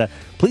in Nevada.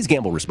 Please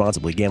gamble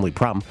responsibly. Gambling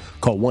problem?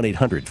 Call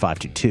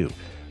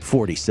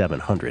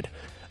 1-800-522-4700.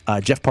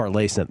 Jeff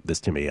Parlay sent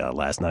this to me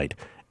last night,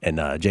 and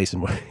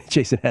Jason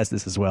has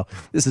this as well.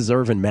 This is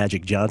Irvin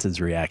Magic Johnson's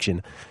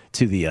reaction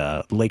to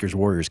the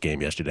Lakers-Warriors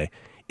game yesterday.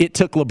 It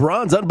took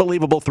LeBron's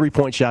unbelievable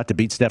three-point shot to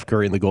beat Steph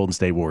Curry and the Golden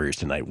State Warriors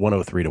tonight,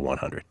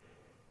 103-100.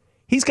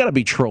 He's got to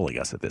be trolling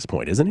us at this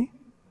point, isn't he?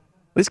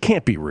 This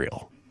can't be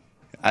real.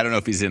 I don't know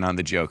if he's in on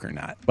the joke or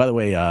not. By the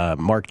way,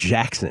 Mark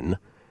Jackson,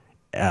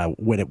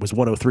 when it was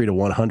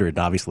 103-100,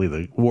 obviously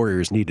the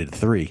Warriors needed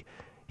three.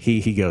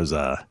 He goes,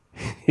 I'd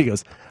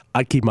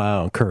keep my eye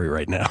on Curry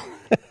right now.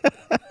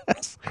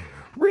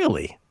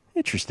 Really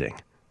interesting.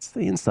 It's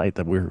the insight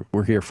that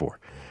we're here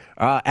for.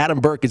 Adam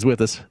Burke is with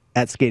us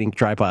at Skating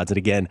Tripods, and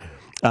again,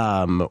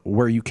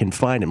 where you can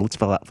find him. Let's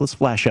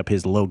flash up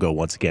his logo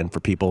once again for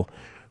people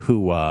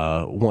who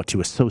want to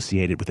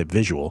associate it with a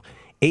visual.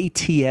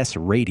 ATS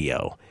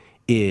Radio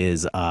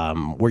is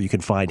where you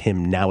can find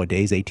him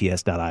nowadays,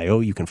 ats.io.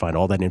 You can find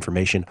all that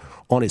information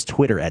on his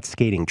Twitter at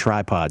Skating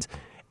Tripods.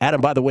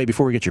 Adam, by the way,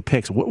 before we get your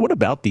picks, what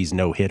about these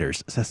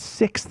no-hitters? It's a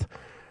sixth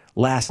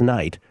last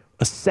night,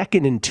 a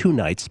second in 2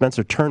 nights.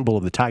 Spencer Turnbull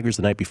of the Tigers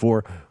the night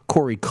before,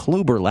 Corey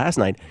Kluber last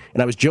night.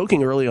 And I was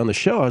joking early on the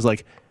show. I was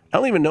like, I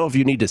don't even know if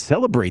you need to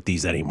celebrate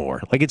these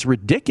anymore. Like, it's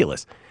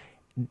ridiculous.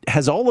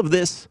 Has all of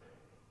this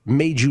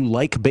made you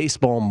like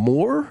baseball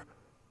more,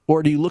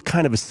 or do you look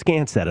kind of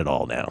askance at it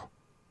all now?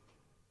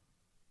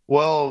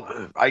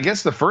 Well, I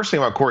guess the first thing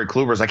about Corey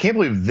Kluber is I can't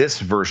believe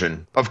this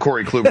version of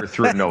Corey Kluber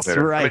threw a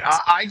no-hitter. Right. I mean,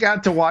 I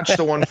got to watch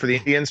the one for the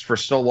Indians for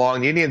so long.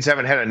 The Indians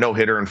haven't had a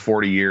no-hitter in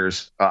 40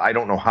 years. I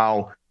don't know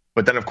how.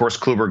 But then, of course,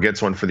 Kluber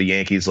gets one for the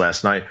Yankees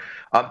last night.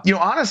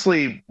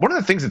 Honestly, one of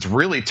the things that's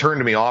really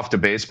turned me off to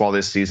baseball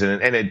this season,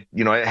 and it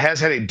has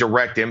had a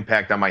direct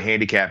impact on my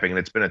handicapping, and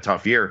it's been a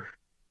tough year,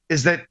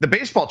 is that the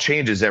baseball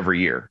changes every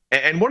year.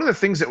 And one of the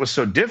things that was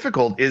so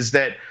difficult is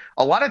that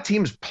a lot of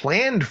teams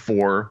planned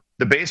for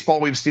the baseball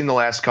we've seen the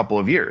last couple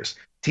of years.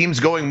 Teams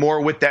going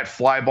more with that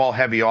fly ball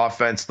heavy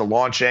offense, the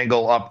launch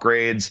angle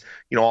upgrades,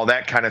 all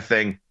that kind of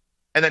thing.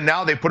 And then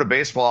now they put a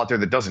baseball out there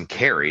that doesn't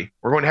carry.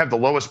 We're going to have the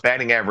lowest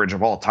batting average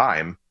of all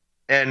time.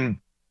 And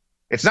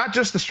it's not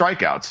just the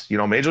strikeouts.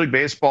 Major League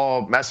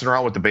Baseball messing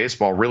around with the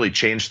baseball really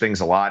changed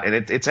things a lot. And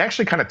it's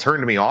actually kind of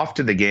turned me off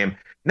to the game,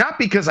 not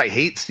because I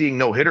hate seeing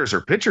no-hitters or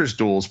pitchers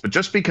duels, but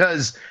just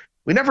because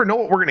we never know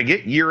what we're going to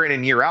get year in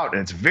and year out.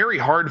 And it's very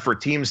hard for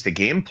teams to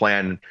game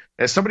plan.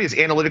 As somebody as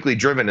analytically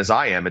driven as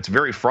I am, it's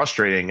very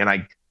frustrating. And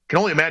I can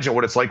only imagine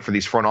what it's like for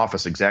these front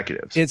office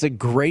executives. It's a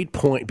great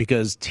point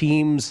because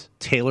teams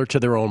tailor to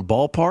their own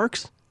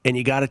ballparks, and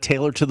you got to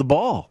tailor to the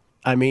ball.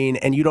 I mean,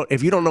 and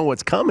if you don't know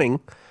what's coming,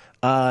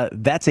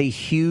 that's a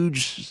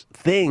huge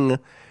thing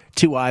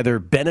to either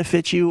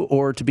benefit you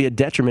or to be a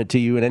detriment to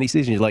you in any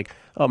season. You're like,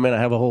 oh, man, I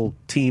have a whole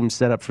team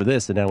set up for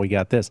this, and now we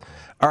got this.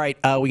 All right,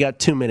 we got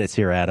 2 minutes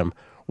here, Adam.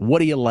 What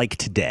do you like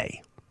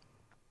today?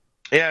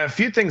 Yeah, a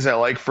few things I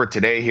like for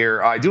today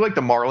here. I do like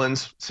the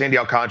Marlins. Sandy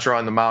Alcantara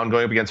on the mound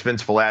going up against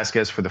Vince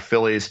Velasquez for the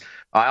Phillies.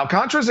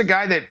 Alcantara is a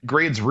guy that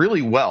grades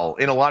really well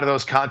in a lot of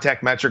those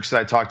contact metrics that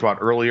I talked about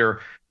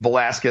earlier.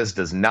 Velasquez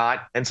does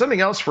not. And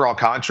something else for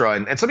Alcantara,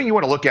 and something you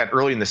want to look at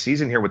early in the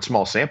season here with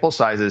small sample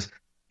sizes,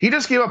 he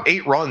just gave up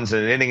 8 runs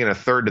in an inning and a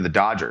third to the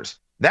Dodgers.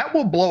 That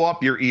will blow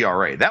up your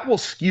ERA. That will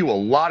skew a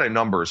lot of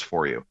numbers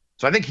for you.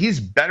 So I think he's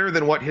better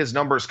than what his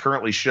numbers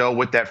currently show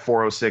with that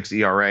 4.06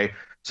 ERA.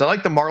 So I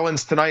like the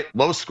Marlins tonight,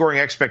 low scoring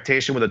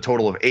expectation with a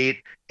total of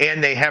 8,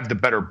 and they have the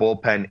better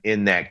bullpen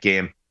in that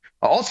game.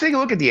 Also take a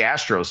look at the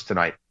Astros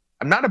tonight.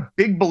 I'm not a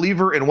big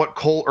believer in what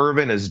Cole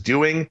Irvin is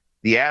doing.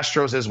 The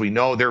Astros, as we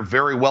know, they're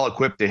very well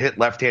equipped to hit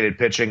left-handed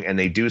pitching, and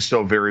they do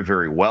so very,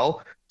 very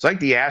well. So I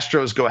think the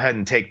Astros go ahead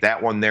and take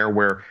that one there,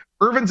 where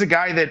Irvin's a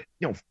guy that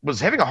was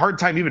having a hard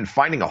time even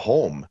finding a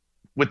home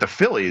with the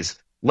Phillies,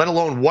 let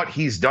alone what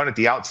he's done at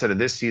the outset of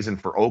this season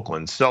for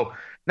Oakland. So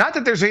not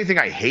that there's anything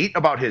I hate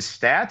about his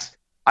stats.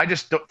 I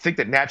just don't think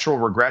that natural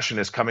regression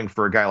is coming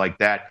for a guy like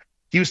that.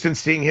 Houston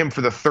seeing him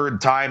for the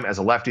third time as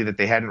a lefty that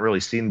they hadn't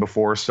really seen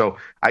before. So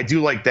I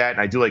do like that,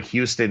 and I do like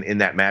Houston in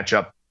that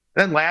matchup.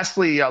 And then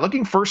lastly,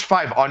 looking first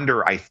 5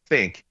 under, I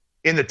think,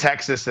 in the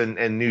Texas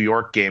and New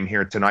York game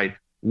here tonight.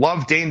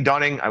 Love Dane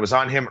Dunning. I was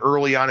on him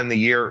early on in the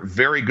year.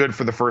 Very good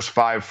for the first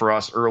 5 for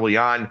us early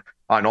on,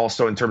 and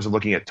also in terms of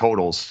looking at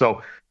totals.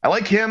 So I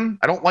like him.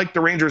 I don't like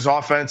the Rangers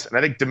offense, and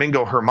I think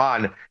Domingo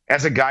Germán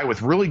as a guy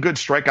with really good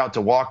strikeout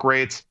to walk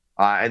rates.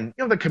 And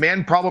the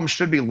command problem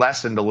should be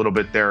lessened a little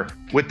bit there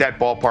with that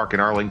ballpark in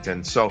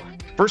Arlington. So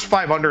first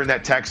 5 under in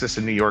that Texas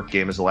and New York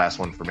game is the last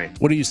one for me.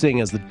 What are you seeing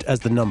as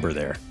the number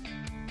there?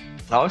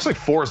 Looks like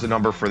 4 is the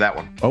number for that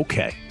one.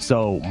 Okay,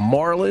 so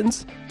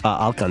Marlins,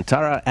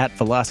 Alcantara at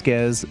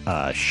Velasquez,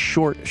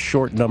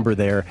 short number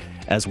there,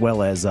 as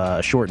well as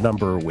a short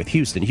number with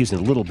Houston. Houston,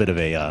 a little bit of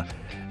a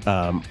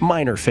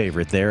minor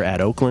favorite there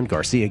at Oakland.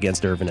 Garcia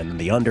against Irvin, and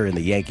the under in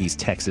the Yankees,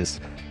 Texas,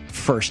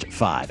 first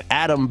 5.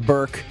 Adam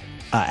Burke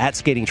at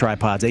Skating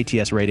Tripods,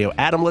 ATS Radio.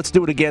 Adam, let's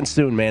do it again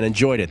soon, man.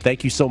 Enjoyed it.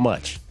 Thank you so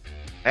much.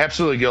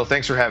 Absolutely, Gil.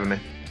 Thanks for having me.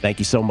 Thank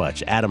you so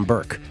much. Adam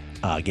Burke.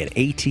 Again,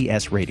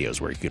 ATS Radio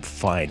is where you could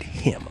find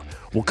him.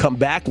 We'll come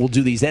back. We'll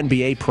do these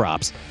NBA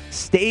props.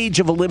 Stage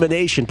of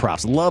elimination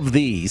props. Love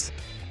these.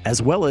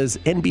 As well as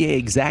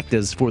NBA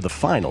exactas for the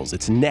finals.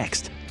 It's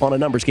next on A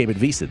Numbers Game at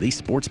VSiN, the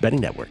Sports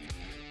Betting Network.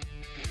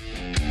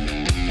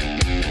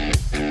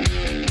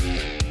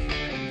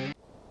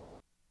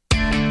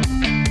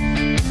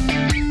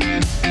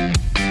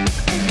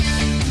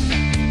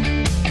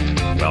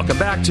 Welcome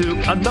back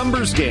to A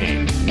Numbers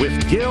Game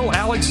with Gil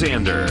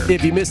Alexander.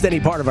 If you missed any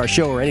part of our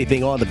show or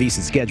anything on the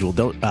VSiN schedule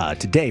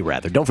today,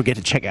 don't forget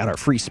to check out our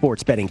free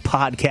sports betting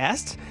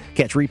podcasts.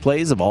 Catch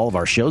replays of all of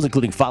our shows,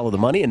 including Follow the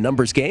Money and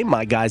Numbers Game,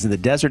 My Guys in the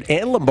Desert,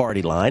 and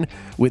Lombardi Line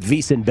with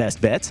VSiN Best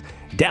Bets.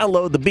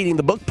 Download the Beating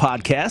the Book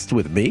podcast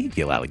with me,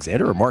 Gil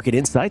Alexander, or Market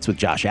Insights with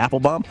Josh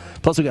Applebaum.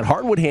 Plus, we got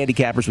Hardwood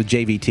Handicappers with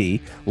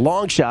JVT,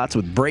 Long Shots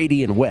with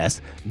Brady and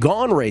Wes,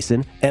 Gone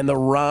Racing, and the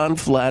Ron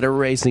Flatter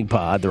Racing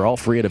Pod. They're all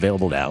free and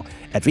available now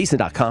at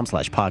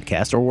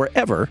VSiN.com/podcast or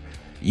wherever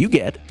you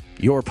get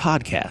your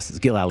podcasts. It's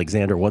Gil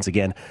Alexander once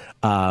again.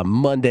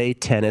 Monday,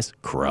 tennis,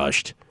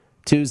 crushed.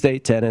 Tuesday,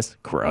 tennis,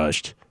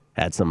 crushed.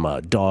 Had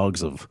some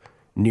dogs of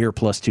near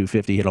plus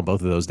 250 hit on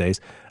both of those days.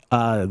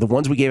 The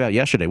ones we gave out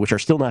yesterday, which are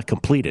still not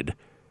completed,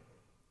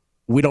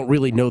 we don't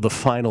really know the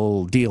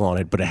final deal on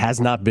it, but it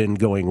has not been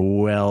going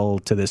well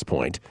to this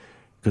point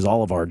because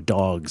all of our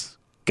dogs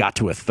got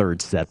to a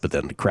third set but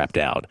then crapped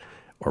out,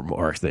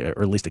 or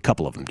at least a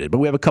couple of them did. But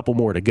we have a couple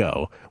more to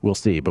go. We'll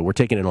see. But we're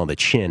taking it on the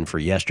chin for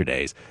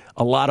yesterday's.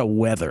 A lot of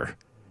weather,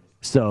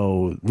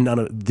 so none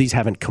of these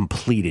haven't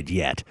completed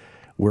yet.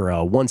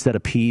 We're one set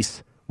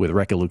apiece with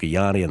Rekha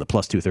Lukiani and the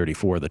plus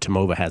 234. The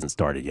Tomova hasn't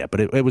started yet, but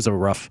it was a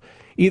rough.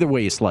 Either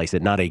way you slice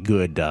it, not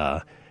good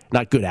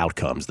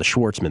outcomes. The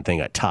Schwartzman thing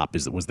at top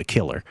was the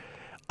killer.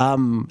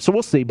 So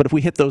we'll see. But if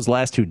we hit those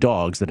last 2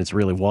 dogs, then it's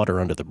really water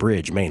under the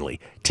bridge mainly.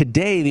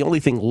 Today, the only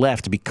thing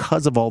left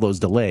because of all those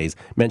delays,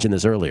 mentioned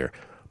this earlier,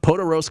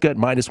 Podoroska at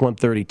minus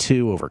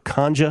 132 over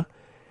Kanja.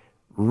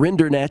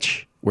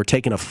 Rinderknech, we're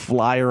taking a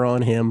flyer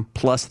on him,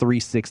 plus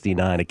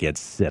 369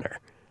 against Sinner.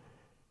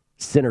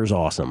 Sinner's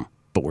awesome.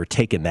 but we're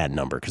taking that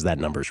number because that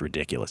number is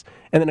ridiculous.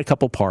 And then a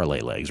couple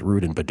parlay legs,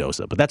 Ruud and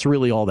Badosa. But that's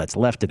really all that's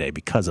left today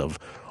because of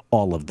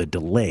all of the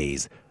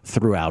delays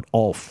throughout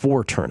all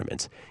 4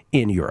 tournaments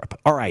in Europe.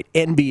 All right,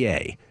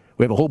 NBA.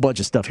 We have a whole bunch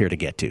of stuff here to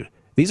get to.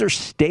 These are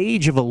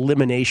stage of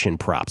elimination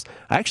props.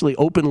 I actually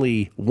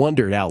openly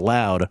wondered out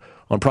loud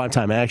on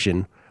Primetime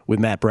Action with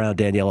Matt Brown,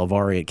 Danielle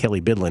Alvari, and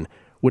Kelly Bidlin,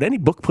 would any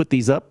book put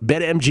these up?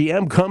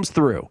 BetMGM comes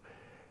through.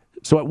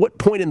 So at what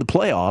point in the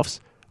playoffs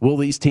will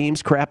these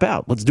teams crap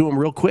out? Let's do them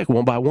real quick,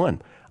 one by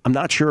one. I'm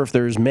not sure if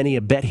there's many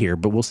a bet here,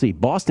 but we'll see.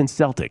 Boston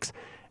Celtics,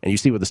 and you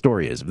see what the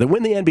story is. If they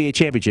win the NBA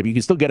championship, you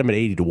can still get them at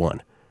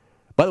 80-1.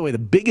 By the way, the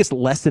biggest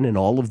lesson in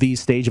all of these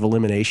stage of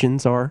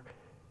eliminations are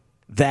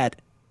that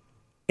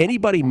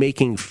anybody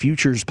making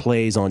futures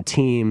plays on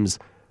teams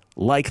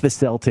like the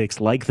Celtics,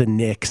 like the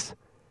Knicks,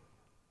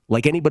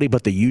 like anybody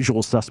but the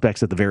usual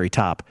suspects at the very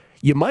top,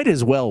 you might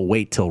as well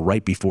wait till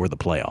right before the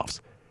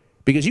playoffs.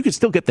 Because you could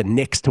still get the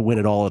Knicks to win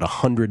it all at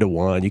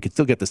 100-1. You could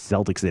still get the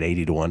Celtics at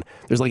 80-1.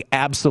 There's like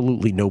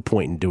absolutely no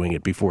point in doing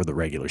it before the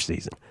regular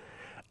season.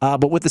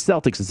 But with the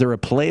Celtics, is there a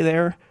play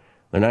there?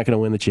 They're not going to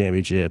win the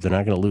championship. They're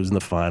not going to lose in the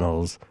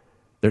finals.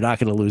 They're not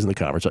going to lose in the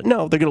conference.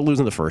 No, they're going to lose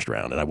in the first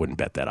round, and I wouldn't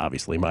bet that,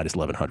 obviously, minus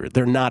 1,100.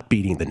 They're not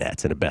beating the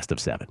Nets in a best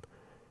of 7.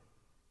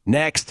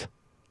 Next,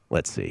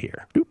 let's see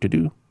here.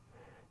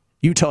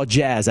 Utah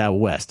Jazz out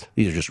west.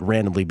 These are just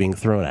randomly being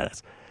thrown at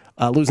us.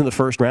 Losing the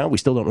first round, we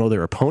still don't know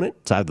their opponent.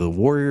 It's either the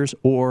Warriors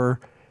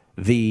or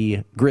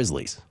the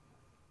Grizzlies.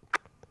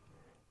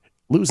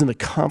 Losing the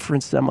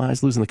conference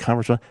semis, losing the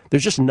conference.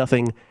 There's just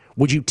nothing.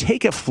 Would you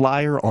take a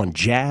flyer on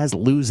Jazz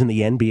losing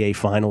the NBA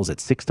Finals at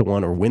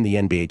 6-1 or win the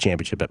NBA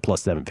championship at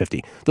plus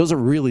 750? Those are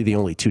really the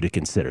only 2 to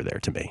consider there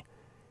to me.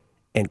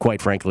 And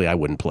quite frankly, I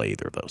wouldn't play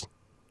either of those.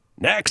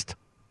 Next,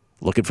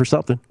 looking for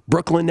something.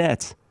 Brooklyn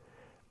Nets.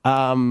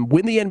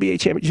 Win the NBA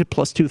championship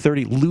plus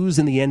 230, lose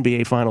in the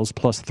NBA Finals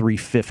plus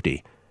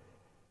 350.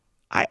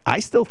 I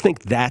still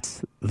think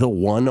that's the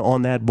one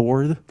on that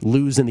board.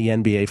 Lose in the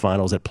NBA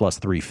Finals at plus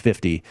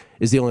 350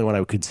 is the only one I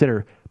would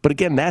consider. But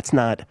again, that's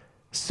not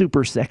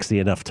super sexy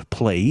enough to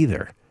play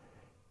either.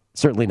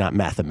 Certainly not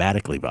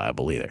mathematically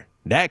viable either.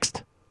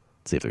 Next,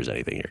 let's see if there's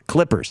anything here.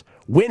 Clippers,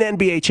 win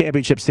NBA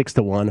championship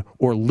 6-1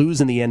 or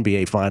lose in the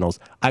NBA Finals.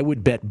 I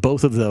would bet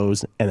both of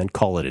those and then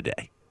call it a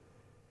day.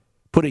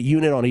 Put a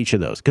unit on each of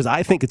those because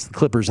I think it's the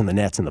Clippers and the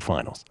Nets in the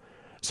finals.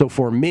 So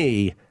for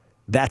me,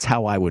 that's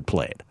how I would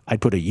play it.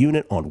 I'd put a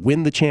unit on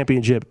win the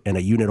championship and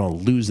a unit on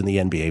lose in the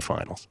NBA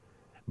Finals.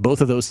 Both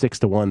of those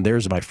 6-1,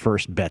 there's my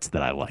first bets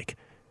that I like.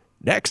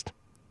 Next.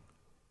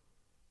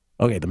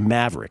 Okay, the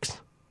Mavericks.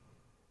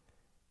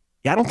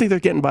 Yeah, I don't think they're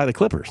getting by the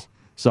Clippers.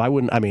 So I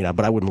wouldn't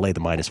lay the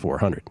minus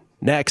 400.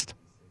 Next.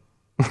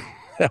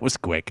 That was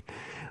quick.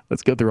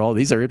 Let's go through all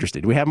these. Are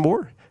interested. Do we have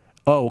more?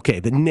 Oh,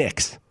 okay, the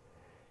Knicks.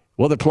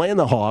 Well, they're playing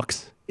the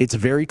Hawks. It's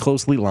very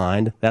closely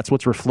lined. That's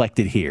what's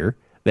reflected here.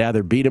 They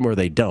either beat them or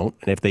they don't.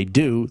 And if they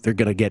do, they're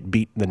going to get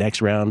beat in the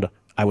next round,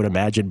 I would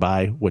imagine,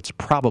 by what's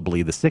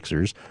probably the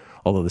Sixers,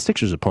 although the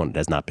Sixers' opponent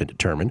has not been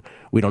determined.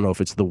 We don't know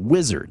if it's the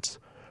Wizards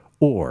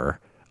or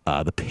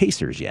the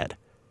Pacers yet.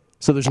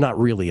 So there's not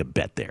really a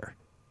bet there.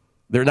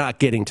 They're not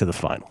getting to the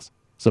finals.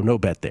 So no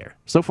bet there.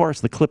 So far, it's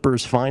the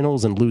Clippers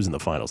finals and losing the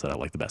finals that I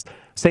like the best.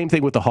 Same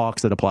thing with the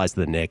Hawks that applies to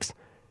the Knicks.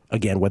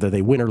 Again, whether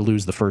they win or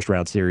lose the first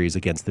round series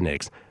against the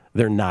Knicks,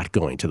 they're not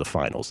going to the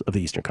finals of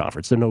the Eastern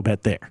Conference. So no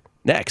bet there.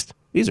 Next.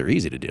 These are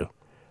easy to do.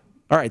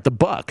 All right, the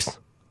Bucks.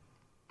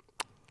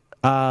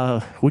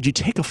 Would you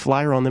take a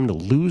flyer on them to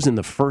lose in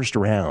the first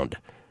round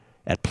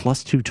at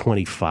plus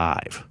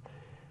 225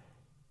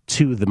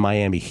 to the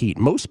Miami Heat?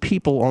 Most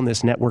people on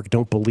this network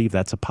don't believe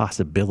that's a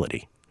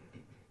possibility.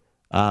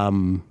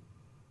 If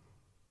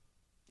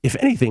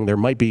anything,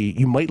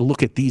 you might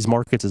look at these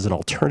markets as an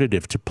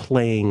alternative to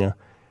playing.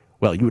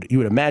 Well, you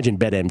would imagine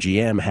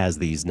BetMGM has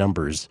these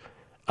numbers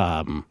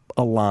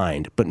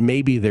aligned, but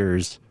maybe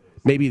this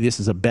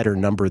is a better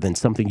number than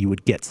something you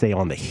would get, say,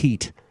 on the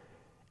Heat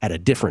at a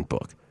different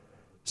book.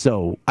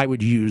 So I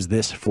would use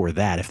this for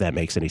that, if that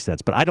makes any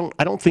sense. But I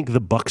don't think the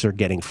Bucks are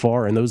getting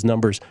far in those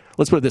numbers.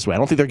 Let's put it this way: I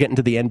don't think they're getting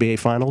to the NBA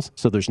Finals,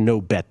 so there's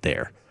no bet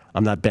there.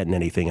 I'm not betting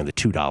anything in the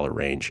 $2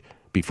 range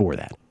before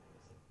that.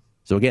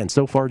 So again,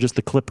 so far just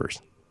the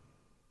Clippers.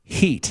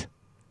 Heat.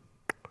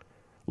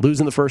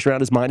 Losing the first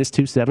round is minus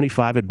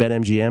 275 at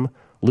BetMGM.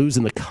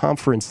 Losing the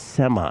conference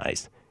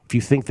semis, if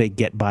you think they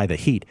get by the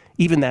Heat,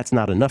 even that's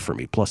not enough for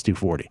me, plus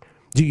 240.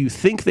 Do you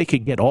think they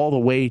could get all the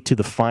way to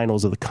the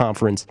finals of the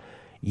conference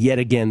yet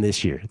again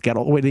this year? Got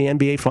all the way to the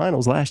NBA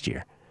Finals last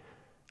year.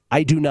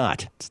 I do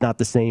not. It's not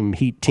the same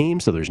Heat team,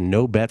 so there's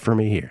no bet for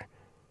me here.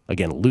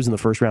 Again, losing the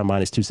first round,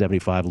 minus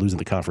 275. Losing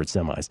the conference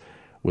semis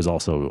was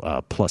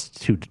also plus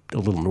a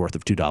little north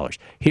of $2.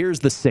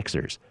 Here's the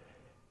Sixers.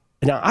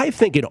 Now, I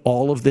think in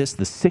all of this,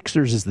 the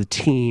Sixers is the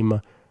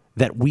team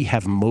that we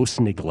have most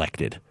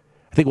neglected.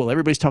 I think,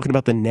 everybody's talking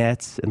about the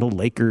Nets and the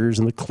Lakers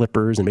and the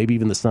Clippers and maybe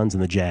even the Suns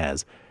and the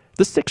Jazz.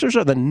 The Sixers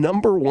are the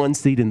number 1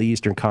 seed in the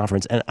Eastern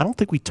Conference, and I don't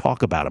think we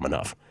talk about them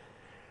enough.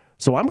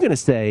 So I'm going to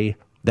say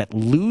that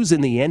lose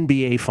in the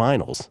NBA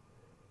Finals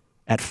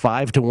at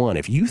 5-1.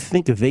 If you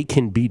think they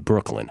can beat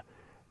Brooklyn,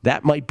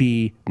 that might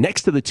be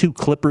next to the 2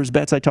 Clippers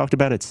bets I talked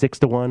about at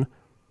 6-1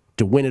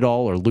 to win it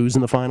all or lose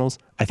in the finals.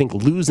 I think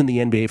lose in the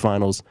NBA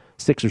Finals,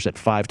 Sixers at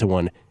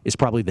 5-1 is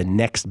probably the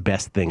next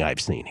best thing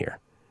I've seen here.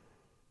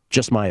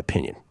 Just my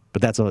opinion,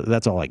 but that's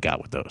all I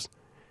got with those.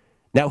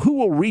 Now, who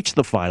will reach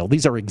the final?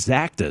 These are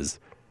exactas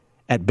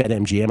at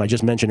BetMGM. I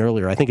just mentioned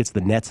earlier, I think it's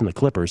the Nets and the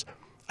Clippers.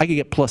 I could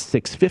get plus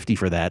 650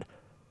 for that.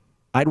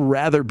 I'd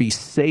rather be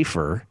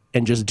safer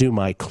and just do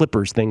my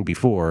Clippers thing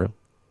before.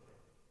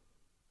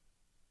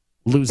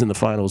 Lose in the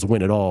finals,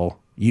 win it all,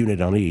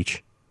 unit on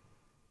each.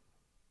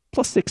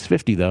 Plus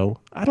 650, though,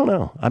 I don't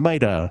know. I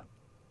might,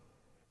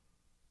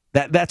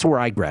 that's where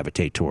I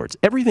gravitate towards.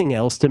 Everything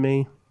else to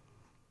me,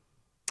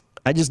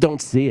 I just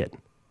don't see it.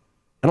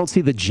 I don't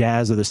see the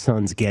Jazz or the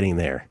Suns getting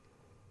there.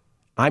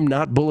 I'm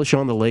not bullish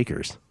on the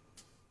Lakers.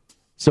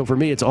 So for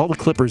me, it's all the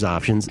Clippers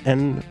options,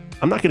 and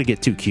I'm not going to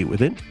get too cute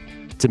with it.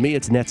 To me,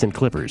 it's Nets and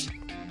Clippers.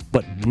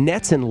 But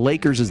Nets and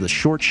Lakers is the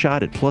short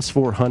shot at plus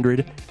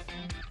 400.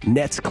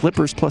 Nets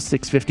Clippers plus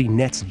 650.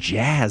 Nets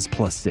Jazz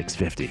plus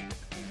 650.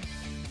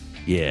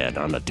 Yeah,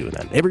 no, I'm not doing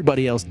that.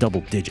 Everybody else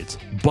double digits.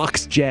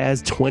 Bucks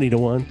Jazz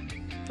 20-1.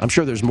 I'm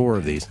sure there's more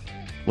of these.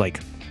 Like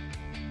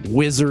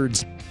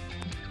Wizards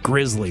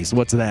Grizzlies.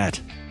 What's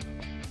that?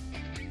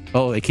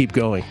 Oh, they keep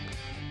going.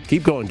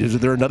 Keep going. Is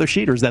there another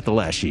sheet or is that the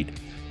last sheet?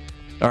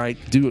 All right,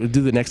 do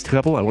the next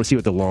couple. I want to see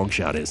what the long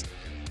shot is.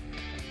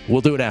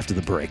 We'll do it after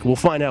the break. We'll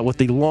find out what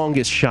the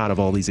longest shot of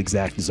all these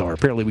exactas are.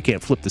 Apparently, we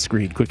can't flip the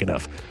screen quick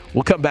enough.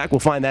 We'll come back. We'll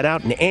find that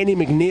out. And Andy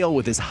McNeil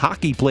with his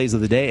hockey plays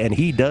of the day, and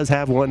he does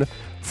have one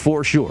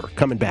for sure.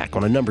 Coming back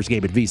on a numbers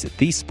game at VSiN,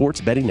 the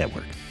Sports Betting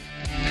Network.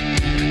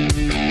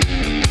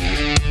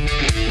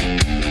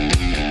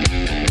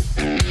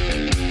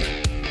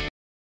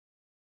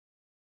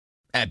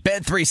 At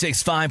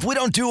Bet365, we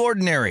don't do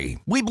ordinary.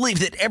 We believe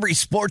that every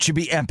sport should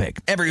be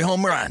epic. Every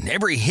home run,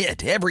 every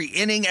hit, every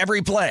inning,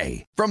 every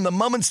play. From the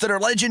moments that are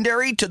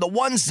legendary to the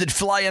ones that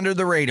fly under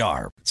the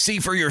radar. See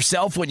for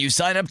yourself when you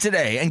sign up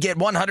today and get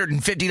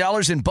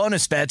 $150 in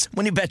bonus bets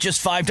when you bet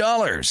just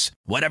 $5.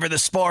 Whatever the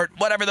sport,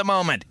 whatever the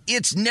moment,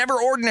 it's never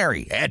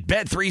ordinary at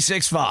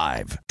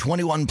Bet365.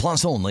 21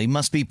 plus only.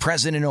 Must be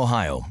present in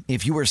Ohio.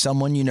 If you or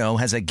someone you know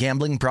has a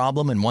gambling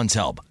problem and wants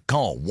help,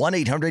 call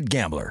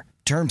 1-800-GAMBLER.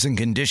 Terms and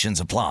conditions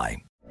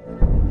apply.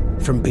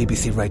 From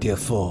BBC Radio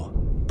 4,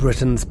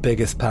 Britain's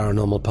biggest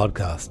paranormal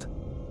podcast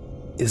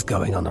is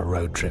going on a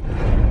road trip.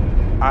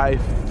 I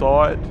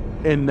thought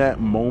in that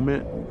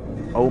moment,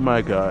 oh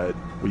my God,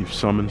 we've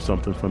summoned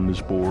something from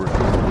this board.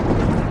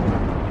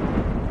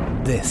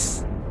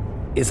 This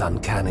is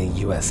Uncanny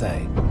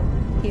USA.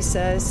 He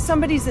says,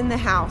 somebody's in the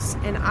house,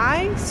 and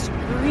I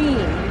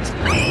screamed.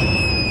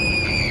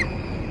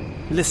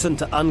 Listen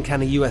to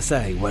Uncanny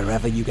USA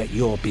wherever you get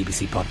your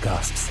BBC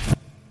podcasts,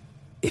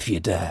 if you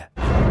dare.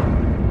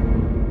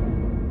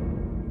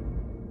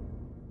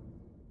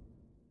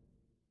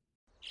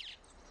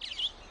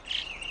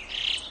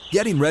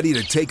 Getting ready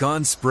to take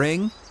on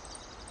spring?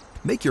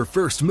 Make your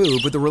first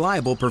move with the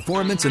reliable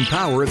performance and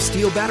power of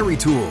Steel battery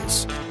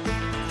tools.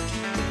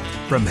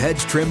 From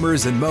hedge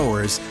trimmers and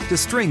mowers to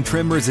string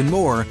trimmers and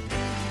more,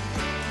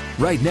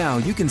 right now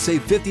you can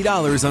save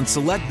 $50 on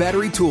select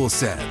battery tool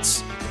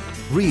sets.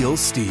 Real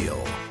Steel.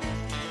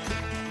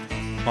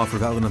 Offer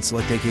valid on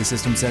select AK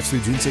system sets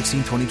through June 16,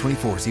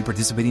 2024. See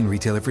participating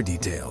retailer for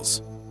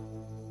details.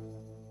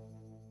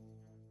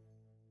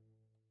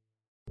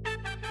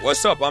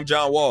 What's up? I'm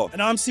John Wall.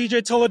 And I'm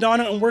CJ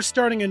Toledano, and we're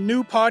starting a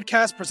new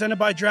podcast presented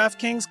by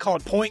DraftKings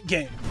called Point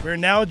Game. We're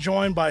now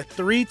joined by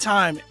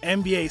 3-time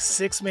NBA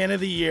Sixth Man of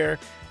the Year,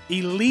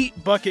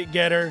 elite bucket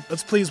getter.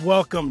 Let's please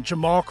welcome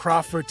Jamal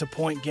Crawford to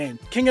Point Game.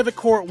 King of the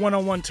Court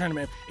one-on-one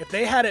tournament. If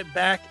they had it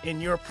back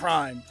in your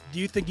prime, do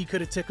you think you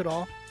could have took it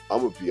all? I'm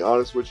going to be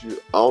honest with you.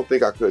 I don't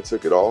think I could have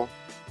took it all,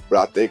 but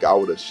I think I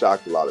would have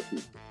shocked a lot of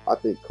people. I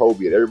think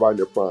Kobe and everybody in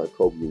their prime,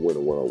 Kobe would win a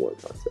one-on-one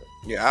contest.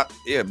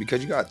 Yeah,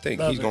 because you got to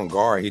think, he's going to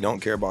guard. He don't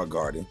care about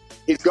guarding.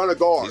 He's going to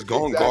guard. He's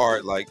going to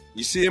guard. Like,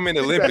 you see him in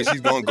the Olympics, he's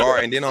going to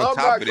guard. And then on top of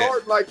that. I'm not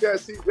guarding like that,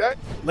 CJ.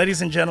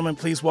 Ladies and gentlemen,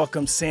 please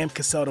welcome Sam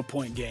Cassell to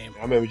Point Game.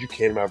 I remember you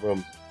came in my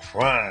room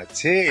crying,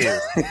 tears,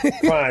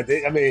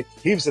 crying. I mean,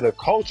 he was in a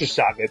culture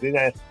shock. And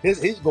then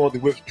he's going through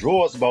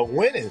withdrawals about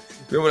winning.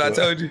 Remember what I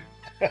told you?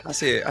 I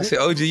said,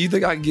 OG, you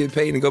think I can get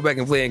paid and go back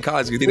and play in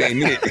college? You think they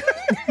need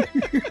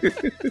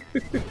it?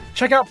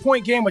 Check out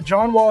Point Game with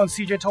John Wall and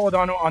CJ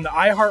Toledano on the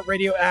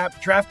iHeartRadio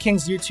app,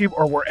 DraftKings YouTube,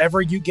 or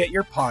wherever you get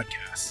your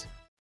podcasts.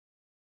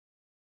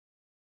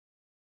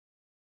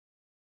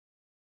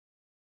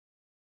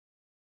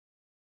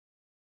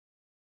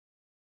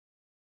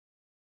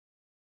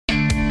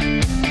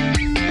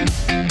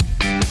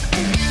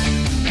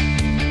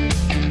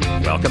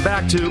 Welcome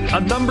back to A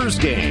Numbers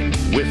Game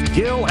with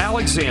Gil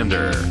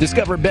Alexander.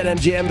 Discover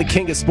BetMGM, the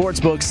king of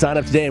sportsbooks. Sign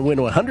up today and win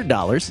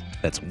 $100.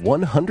 That's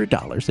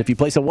 $100 if you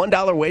place a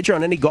 $1 wager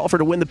on any golfer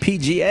to win the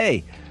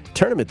PGA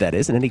tournament, that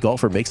is, and any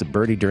golfer makes a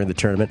birdie during the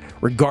tournament,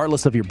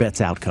 regardless of your bet's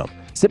outcome.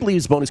 Simply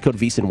use bonus code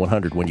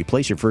VSIN100 when you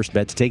place your first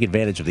bet to take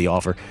advantage of the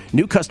offer.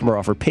 New customer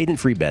offer, paid and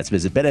free bets.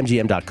 Visit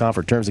BetMGM.com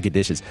for terms and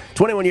conditions.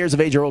 21 years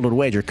of age or older to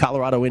wager.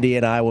 Colorado,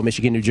 Indiana, Iowa,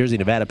 Michigan, New Jersey,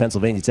 Nevada,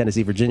 Pennsylvania,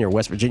 Tennessee, Virginia, or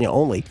West Virginia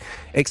only.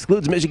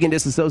 Excludes Michigan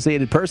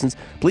disassociated persons.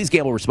 Please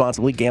gamble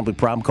responsibly. Gambling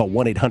problem? Call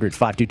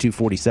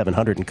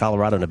 1-800-522-4700 in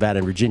Colorado, Nevada,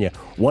 and Virginia.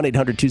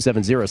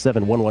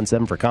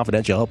 1-800-270-7117 for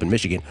confidential help in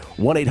Michigan.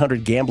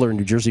 1-800-GAMBLER in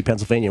New Jersey,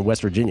 Pennsylvania, and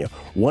West Virginia.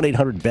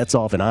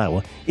 1-800-BETS-OFF in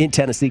Iowa. In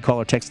Tennessee,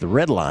 call or text the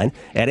red line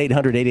at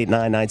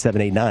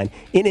 800-889-9789.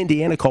 In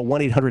Indiana, call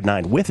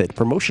 1-800-9-WITH-IT.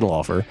 Promotional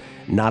offer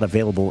not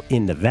available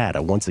in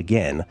Nevada. Once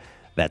again,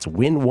 that's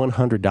win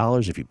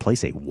 $100 if you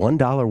place a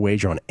 $1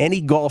 wager on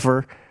any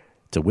golfer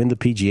to win the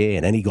PGA,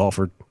 and any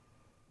golfer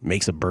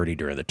makes a birdie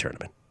during the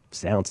tournament.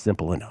 Sounds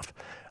simple enough.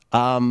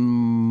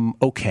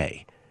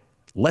 Okay,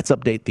 let's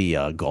update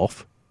the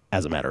golf.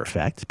 As a matter of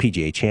fact,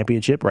 PGA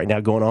Championship right now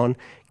going on.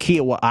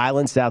 Kiowa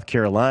Island, South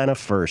Carolina,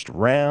 first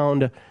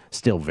round.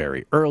 Still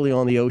very early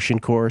on the ocean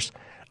course.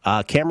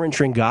 Cameron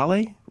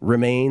Tringale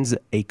remains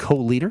a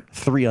co-leader,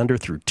 3 under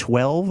through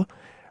 12.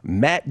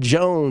 Matt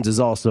Jones is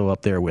also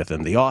up there with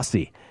him, the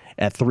Aussie,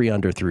 at 3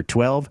 under through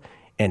 12.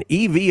 And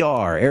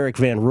EVR, Eric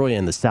Van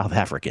Rooyen, the South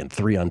African,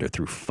 3 under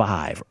through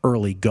 5,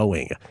 early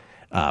going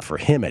for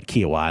him at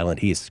Kiowa Island.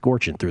 He is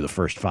scorching through the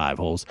first 5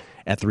 holes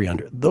at 3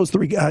 under. Those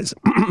 3 guys,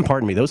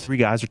 pardon me, those 3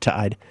 guys are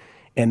tied.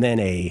 And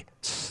then a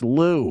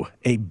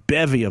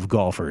bevy of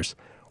golfers,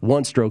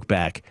 1 stroke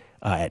back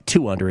at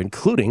 2 under,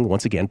 including,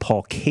 once again,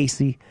 Paul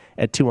Casey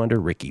at 2 under,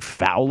 Ricky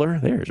Fowler.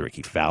 There's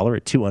Ricky Fowler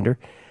at 2 under.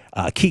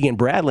 Keegan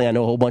Bradley, I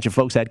know a whole bunch of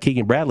folks had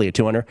Keegan Bradley at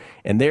 2 under.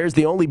 And there's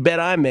the only bet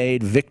I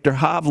made, Victor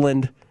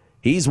Hovland.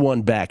 He's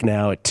 1 back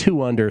now at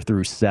 2 under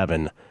through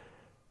 7.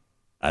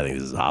 I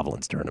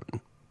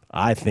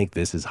think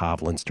this is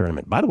Hovland's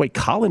tournament. By the way,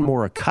 Colin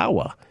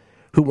Morikawa,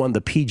 who won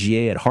the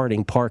PGA at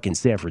Harding Park in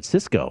San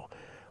Francisco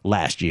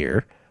last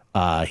year,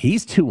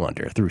 he's 2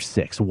 under through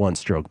 6, 1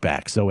 stroke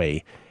back. So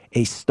a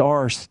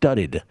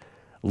star-studded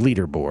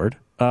leaderboard.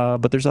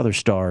 But there's other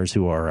stars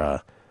who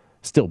are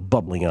still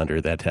bubbling under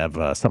that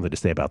have something to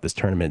say about this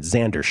tournament.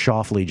 Xander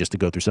Schauffele, just to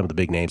go through some of the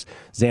big names.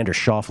 Xander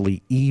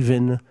Schauffele,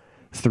 even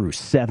through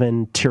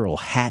 7. Tyrrell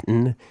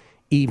Hatton,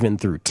 even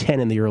through 10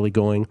 in the early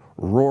going.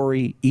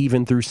 Rory,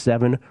 even through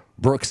 7.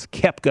 Brooks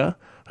Koepka,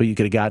 who you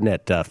could have gotten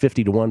at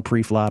 50-1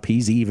 pre-flop,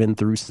 he's even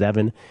through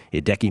 7.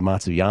 Hideki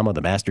Matsuyama,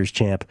 the Masters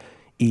champ,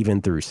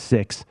 even through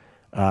 6.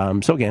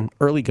 So again,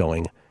 early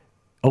going.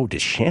 Oh,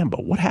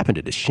 DeChambeau. What happened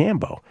to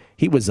DeChambeau?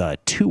 He was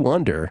 2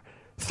 under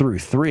through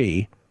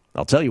 3.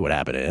 I'll tell you what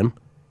happened to him.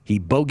 He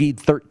bogeyed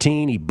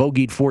 13, he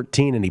bogeyed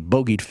 14, and he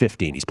bogeyed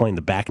 15. He's playing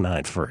the back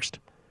 9 first.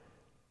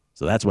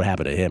 So that's what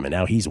happened to him, and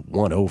now he's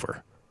 1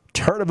 over.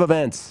 Turn of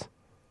events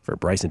for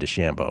Bryson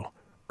DeChambeau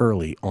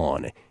early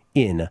on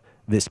in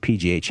this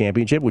PGA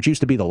Championship, which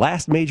used to be the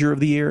last major of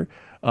the year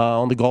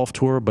on the golf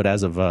tour, but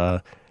as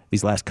of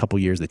these last couple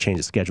years, they changed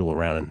the schedule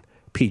around, and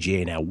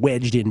PGA now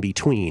wedged in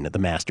between the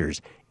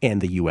Masters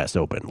and the U.S.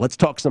 Open. Let's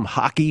talk some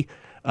hockey.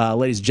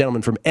 Ladies and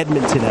gentlemen, from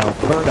Edmonton,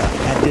 Alberta,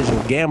 at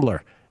Digital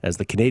Gambler, as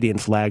the Canadian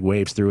flag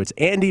waves through. It's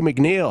Andy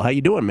McNeil. How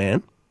you doing,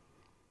 man?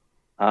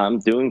 I'm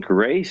doing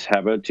great. How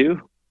about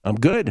you? I'm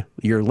good.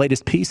 Your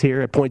latest piece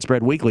here at Point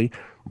Spread Weekly,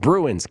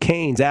 Bruins,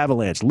 Canes,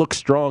 Avalanche, look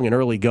strong and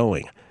early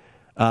going.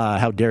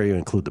 How dare you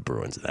include the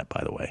Bruins in that,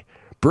 by the way.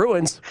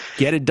 Bruins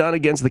get it done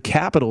against the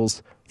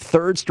Capitals.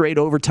 3rd straight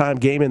overtime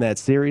game in that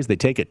series. They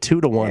take a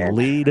 2-1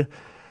 lead.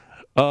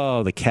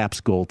 Oh, the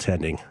Caps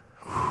goaltending.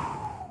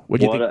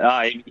 What'd you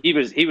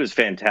think? He was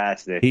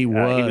fantastic. He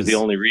was. He was the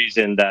only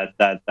reason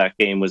that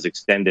game was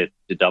extended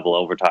to double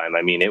overtime.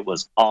 I mean, it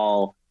was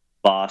all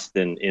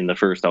Boston in the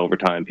first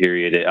overtime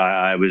period.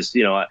 It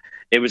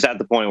was at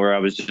the point where I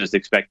was just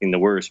expecting the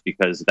worst,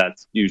 because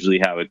that's usually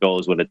how it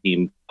goes when a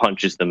team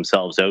punches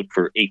themselves out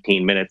for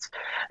 18 minutes.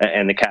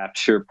 And the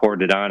Caps sure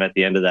poured it on at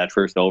the end of that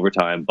first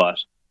overtime. But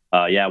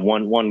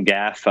one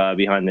gaff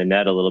behind the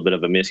net, a little bit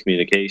of a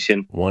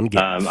miscommunication. One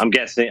gaff.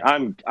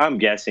 I'm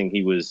guessing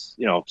he was,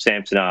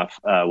 Samsonov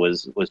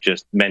was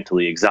just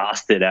mentally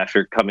exhausted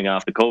after coming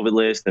off the COVID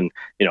list, and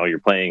you're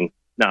playing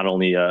not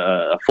only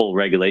a full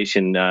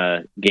regulation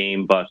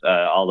game, but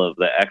all of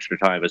the extra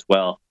time as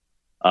well.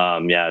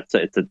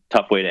 It's a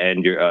tough way to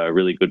end your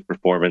really good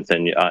performance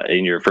and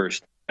in your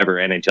first ever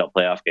NHL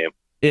playoff game.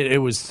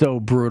 It was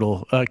so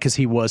brutal because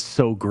he was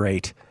so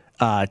great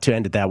to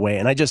end it that way.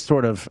 And I just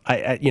sort of,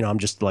 I'm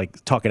just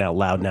like talking out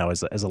loud now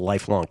as a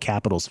lifelong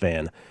Capitals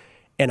fan.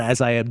 And as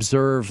I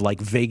observe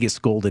like Vegas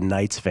Golden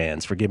Knights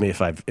fans, forgive me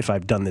if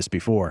I've done this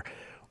before,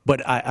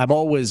 but I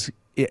always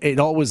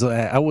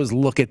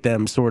look at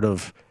them sort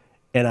of,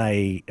 and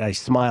I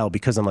smile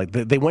because I'm like,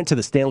 they went to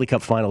the Stanley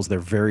Cup Finals their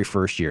very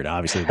first year. Now,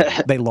 obviously,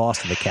 they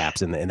lost to the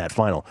Caps in that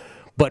final.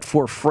 But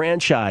for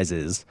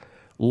franchises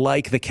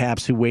like the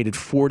Caps, who waited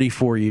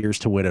 44 years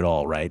to win it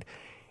all, right?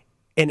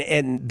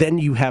 And then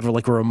you have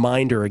like a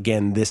reminder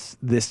again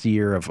this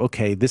year of,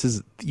 okay, this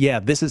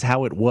is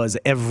how it was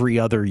every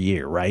other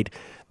year, right?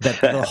 That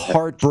the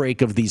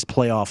heartbreak of these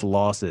playoff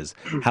losses,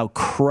 how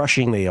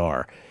crushing they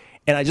are.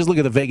 And I just look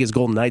at the Vegas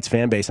Golden Knights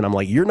fan base, and I'm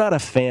like, you're not a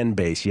fan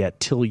base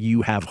yet till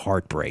you have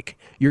heartbreak.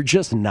 You're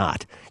just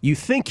not. You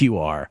think you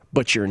are,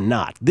 but you're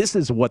not. This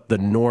is what the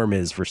norm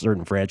is for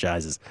certain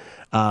franchises.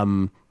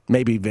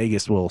 Maybe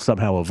Vegas will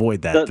somehow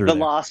avoid that. The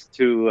loss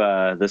to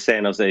the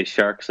San Jose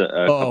Sharks a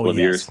couple of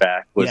years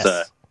back was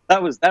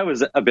that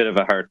was a bit of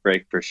a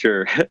heartbreak for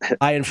sure.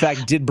 I, in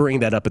fact, did bring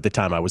that up at the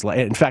time. I was like,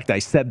 in fact, I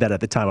said that at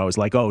the time. I was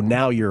like, oh,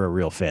 now you're a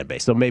real fan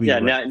base. So maybe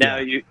now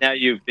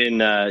you've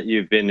been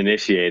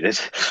initiated.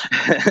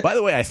 By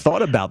the way, I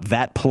thought about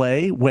that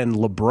play when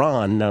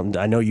LeBron.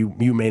 I know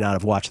you may not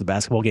have watched the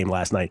basketball game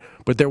last night,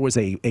 but there was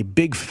a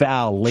big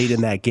foul late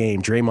in that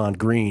game. Draymond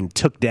Green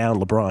took down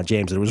LeBron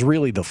James. It was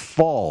really the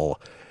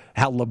fall,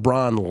 how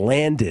LeBron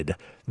landed,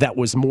 that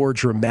was more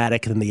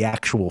dramatic than the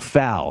actual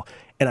foul.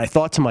 And I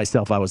thought to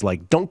myself, I was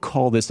like, don't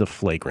call this a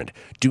flagrant.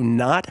 Do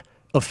not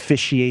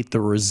officiate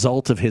the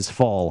result of his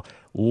fall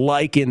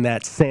like in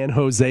that San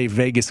Jose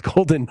Vegas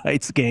Golden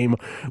Knights game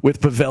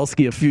with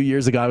Pavelski a few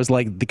years ago. I was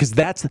like, because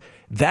that's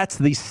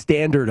the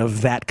standard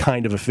of that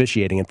kind of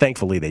officiating. And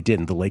thankfully they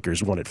didn't. The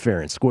Lakers won it fair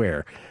and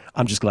square.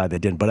 I'm just glad they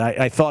didn't. But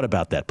I thought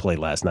about that play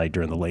last night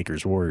during the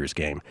Lakers-Warriors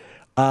game.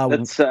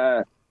 That's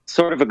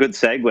sort of a good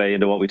segue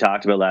into what we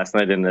talked about last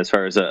night, and as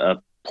far as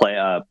a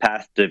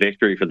path to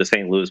victory for the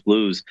St. Louis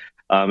Blues.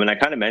 And I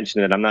kind of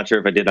mentioned it. I'm not sure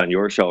if I did on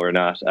your show or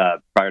not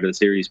prior to the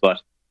series,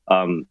 but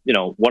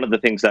one of the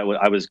things that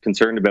I was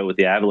concerned about with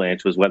the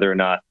Avalanche was whether or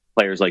not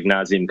players like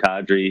Nazem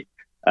Kadri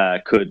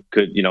could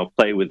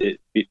play with it,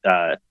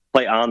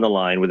 play on the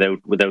line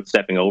without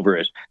stepping over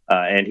it.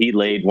 And he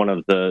laid one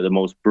of the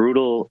most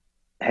brutal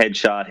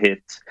headshot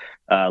hits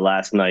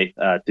last night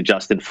to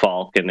Justin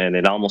Falk, and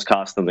it almost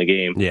cost them the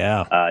game.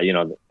 Yeah.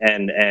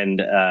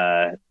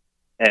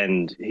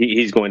 And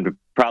he's going to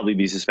probably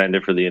be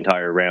suspended for the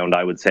entire round,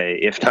 I would say,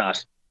 if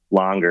not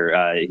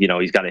longer.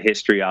 He's got a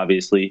history,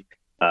 obviously,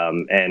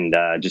 and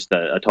just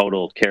a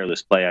total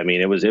careless play. I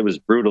mean, it was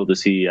brutal to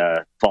see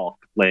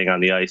Falk laying on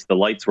the ice. The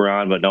lights were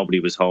on, but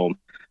nobody was home.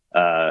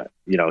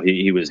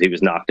 He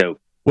was knocked out.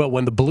 Well,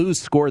 when the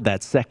Blues scored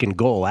that second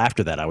goal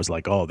after that, I was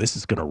like, oh, this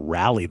is going to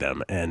rally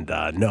them. And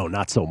no,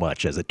 not so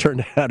much, as it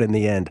turned out in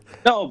the end.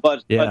 No,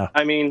 but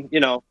I mean,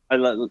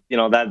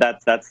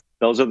 that's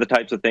those are the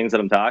types of things that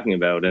I'm talking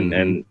about. And,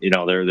 and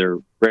they're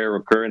rare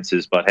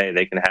occurrences, but hey,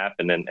 they can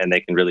happen, and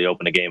they can really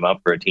open a game up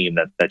for a team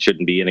that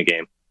shouldn't be in a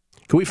game.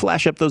 Can we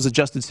flash up those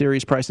adjusted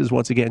series prices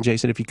once again,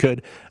 Jason, if you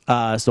could?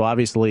 So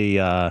obviously,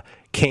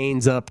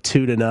 Canes up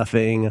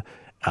 2-0.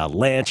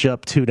 Lanch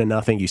up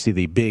 2-0. You see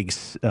the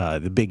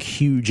big,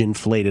 huge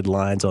inflated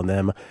lines on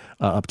them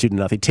up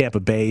 2-0. Tampa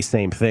Bay,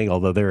 same thing,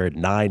 although they're at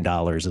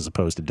 $9 as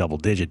opposed to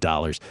double-digit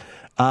dollars.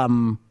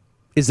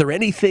 Is there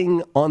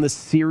anything on the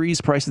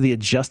series prices, the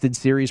adjusted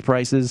series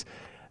prices,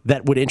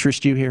 that would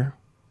interest you here?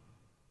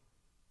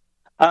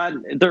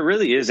 There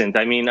really isn't.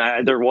 I mean,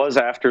 there was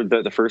after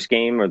the first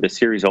game or the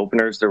series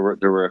openers. There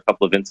were a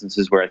couple of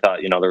instances where I thought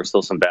there was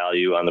still some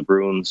value on the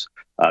Bruins,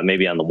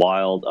 maybe on the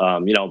Wild.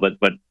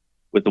 But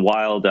with the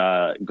Wild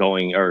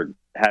going or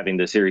having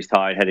the series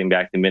tied, heading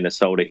back to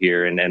Minnesota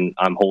here, and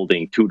I'm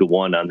holding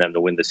 2-1 on them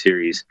to win the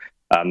series.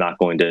 I'm not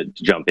going to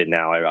jump in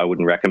now. I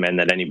wouldn't recommend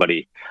that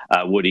anybody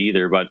would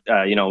either. But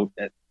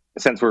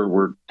since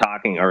we're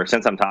talking, or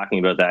since I'm talking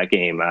about that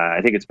game,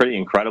 I think it's pretty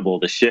incredible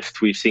the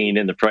shift we've seen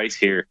in the price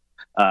here.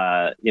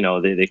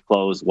 They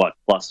closed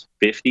plus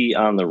 50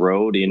 on the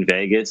road in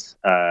Vegas,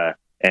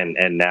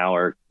 and now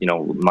are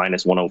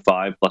minus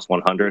 105, plus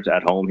 100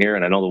 at home here.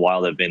 And I know the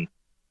Wild have been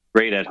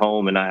great at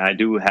home, and I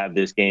do have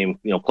this game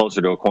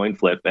closer to a coin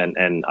flip,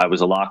 and I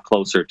was a lot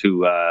closer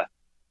to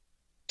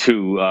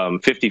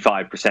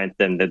 55%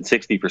 than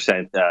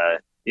 60%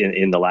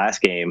 in the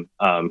last game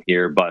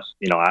here. But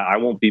I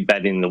won't be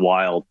betting the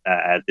Wild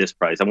at this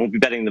price. I won't be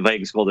betting the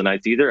Vegas Golden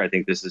Knights either. I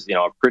think this is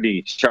a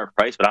pretty sharp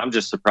price, but I'm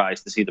just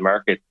surprised to see the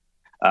market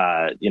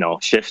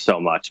shift so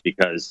much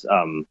because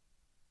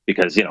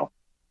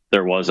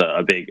there was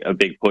a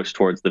big push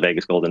towards the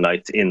Vegas Golden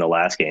Knights in the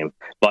last game.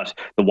 But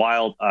the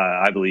Wild,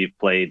 I believe,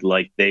 played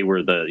like they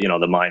were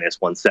the minus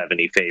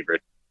 170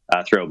 favorite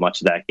throughout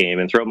much of that game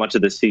and throughout much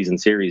of this season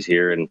series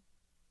here. And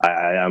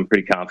I'm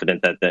pretty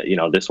confident that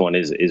this one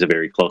is a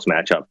very close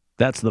matchup.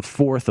 That's the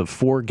fourth of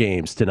 4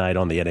 games tonight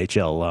on the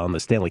NHL, on the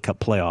Stanley Cup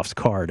playoffs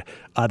card.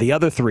 The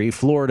other 3,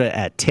 Florida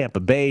at Tampa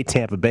Bay.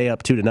 Tampa Bay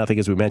up 2-0,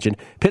 as we mentioned.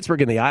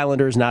 Pittsburgh and the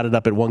Islanders knotted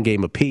up at 1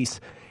 game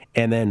apiece.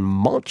 And then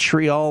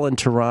Montreal and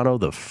Toronto,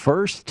 the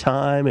first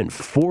time in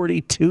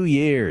 42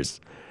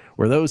 years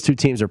where those 2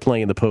 teams are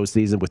playing in the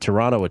postseason, with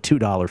Toronto a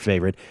 $2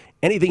 favorite.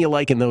 Anything you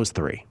like in those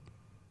 3?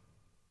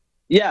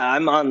 Yeah,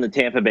 I'm on the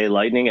Tampa Bay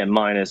Lightning at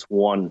minus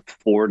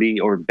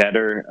 140 or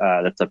better.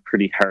 That's a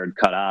pretty hard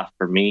cutoff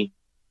for me.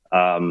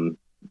 And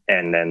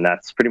then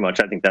that's pretty much,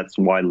 I think that's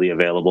widely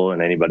available,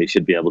 and anybody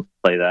should be able to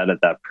play that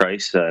at that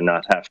price,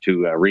 not have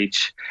to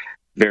reach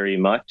very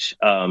much.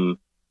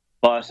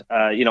 But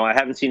I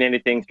haven't seen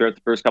anything throughout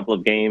the first couple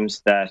of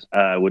games that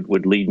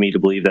would lead me to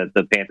believe that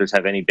the Panthers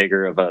have any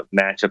bigger of a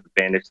matchup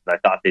advantage than I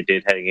thought they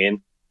did heading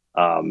in.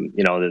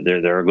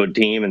 They're a good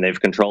team and they've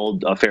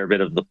controlled a fair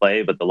bit of the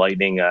play, but the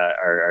Lightning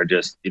are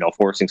just,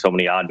 forcing so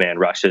many odd man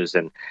rushes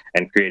and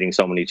creating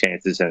so many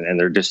chances. And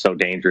they're just so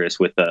dangerous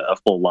with a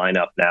full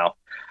lineup now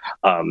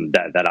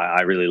that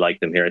I really like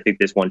them here. I think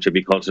this one should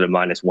be closer to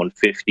minus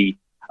 150.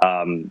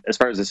 As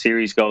far as the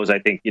series goes, I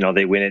think,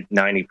 they win it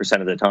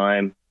 90% of the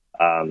time.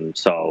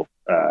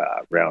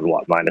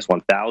 Around minus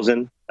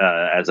 1,000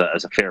 as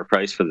a fair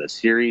price for the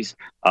series.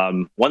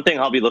 One thing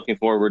I'll be looking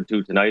forward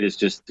to tonight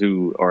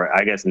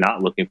is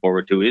not looking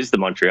forward to is the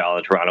Montreal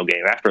and Toronto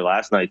game. After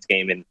last night's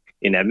game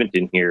in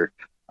Edmonton here,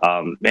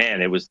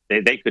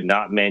 they could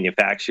not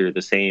manufacture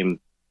the same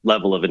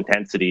level of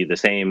intensity, the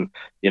same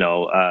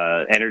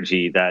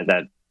energy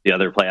that the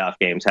other playoff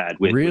games had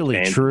with really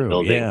fans true, in the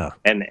building. yeah.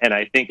 And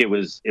I think it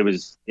was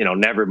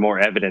never more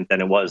evident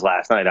than it was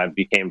last night. I've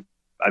become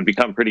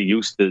pretty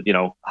used to,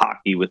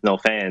 hockey with no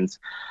fans,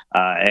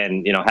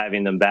 and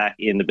having them back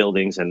in the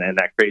buildings and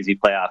that crazy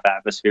playoff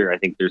atmosphere. I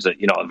think there's a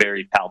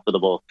very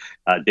palpable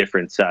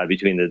difference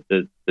between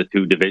the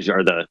two division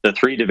or the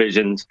three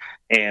divisions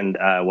and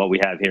what we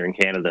have here in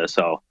Canada.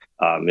 So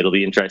it'll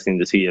be interesting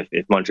to see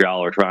if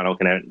Montreal or Toronto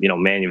can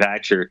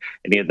manufacture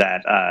any of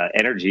that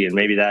energy, and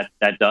maybe that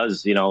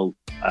does help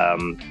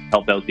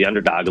out the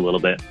underdog a little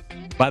bit.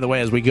 By the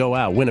way, as we go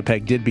out,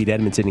 Winnipeg did beat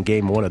Edmonton in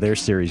game one of their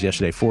series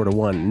yesterday,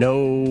 4-1.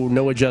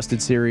 No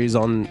adjusted series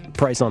on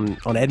price on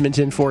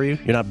Edmonton for you?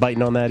 You're not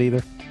biting on that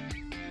either?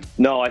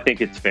 No, I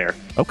think it's fair.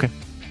 Okay.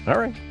 All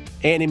right.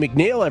 Andy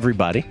McNeil,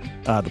 everybody.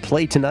 The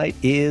play tonight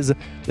is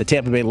the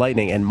Tampa Bay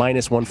Lightning, and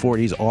minus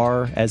 140s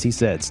are, as he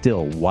said,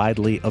 still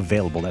widely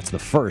available. That's the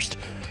first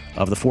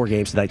of the 4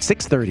 games tonight,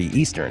 6:30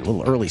 Eastern, a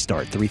little early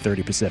start,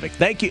 3:30 Pacific.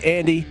 Thank you,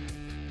 Andy.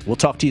 We'll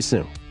talk to you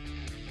soon.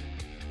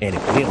 Andy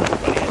McNeil,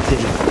 everybody, at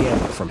Digital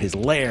Gambler from his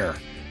lair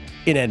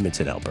in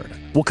Edmonton, Alberta.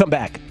 We'll come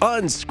back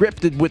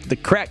unscripted with the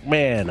Crack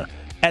Man,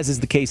 as is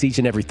the case each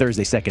and every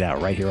Thursday, second hour,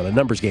 right here on the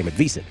Numbers Game at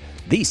VSiN,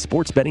 the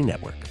Sports Betting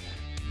Network.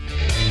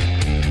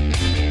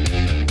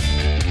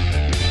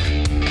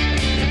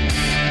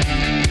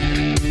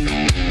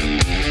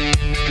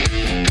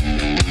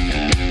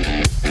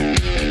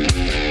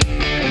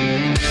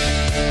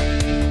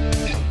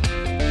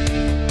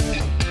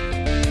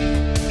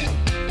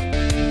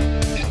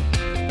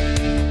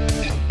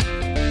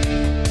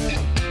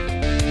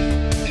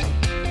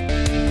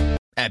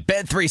 At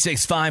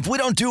Bet365, we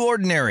don't do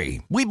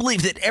ordinary. We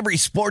believe that every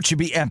sport should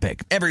be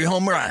epic. Every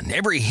home run,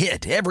 every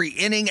hit, every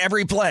inning,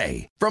 every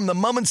play. From the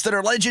moments that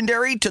are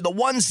legendary to the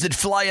ones that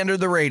fly under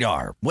the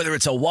radar. Whether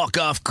it's a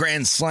walk-off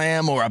grand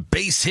slam or a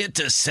base hit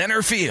to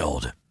center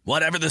field.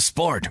 Whatever the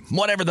sport,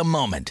 whatever the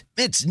moment.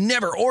 It's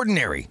never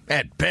ordinary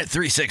at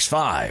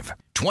Bet365.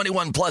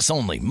 21 plus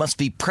only. Must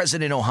be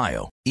present in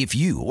Ohio. If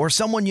you or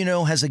someone you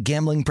know has a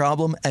gambling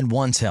problem and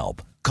wants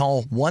help,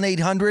 call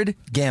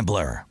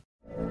 1-800-GAMBLER.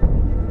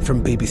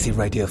 From BBC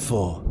Radio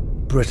 4,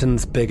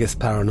 Britain's biggest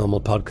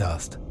paranormal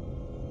podcast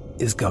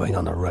is going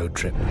on a road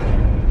trip.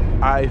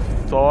 I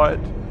thought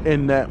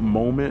in that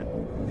moment,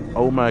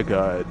 oh my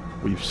God,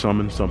 we've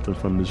summoned something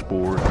from this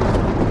board.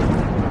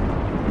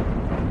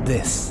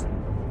 This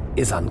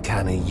is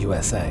Uncanny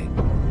USA.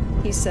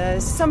 He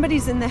says,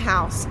 somebody's in the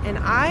house, and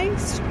I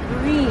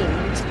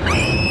screamed.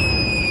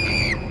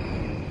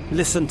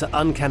 Listen to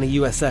Uncanny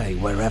USA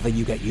wherever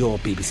you get your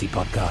BBC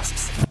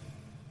podcasts,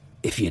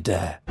 if you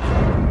dare.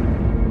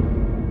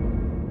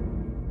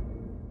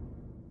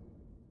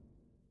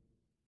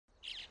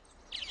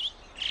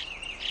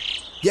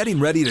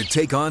 Getting ready to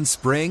take on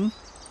spring?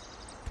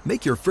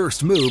 Make your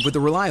first move with the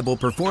reliable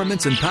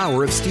performance and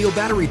power of Steel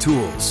battery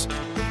tools.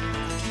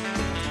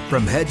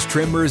 From hedge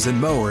trimmers and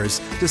mowers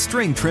to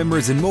string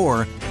trimmers and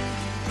more,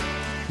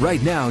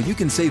 right now you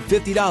can save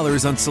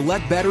 $50 on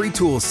select battery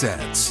tool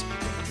sets.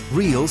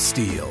 Real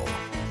Steel.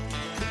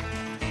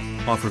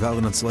 Offer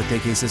valid on select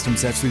AK system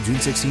sets through June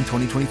 16,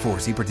 2024.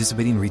 See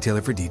participating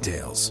retailer for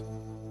details.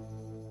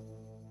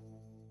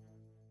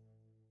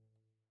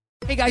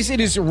 Hey guys, it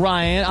is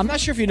Ryan. I'm not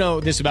sure if you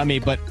know this about me,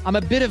 but I'm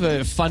a bit of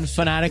a fun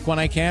fanatic when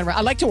I can. I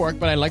like to work,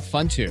 but I like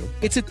fun too.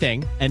 It's a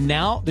thing. And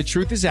now the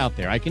truth is out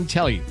there. I can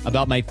tell you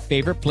about my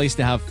favorite place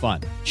to have fun.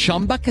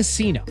 Chumba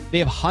Casino. They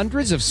have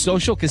hundreds of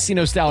social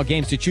casino style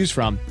games to choose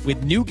from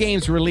with new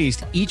games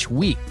released each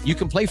week. You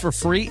can play for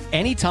free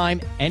anytime,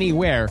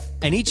 anywhere.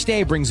 And each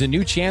day brings a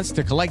new chance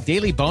to collect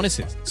daily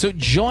bonuses. So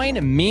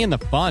join me in the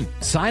fun.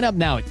 Sign up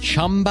now at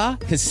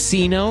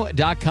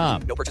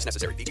ChumbaCasino.com. No purchase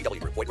necessary. VGW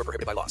Group. Void where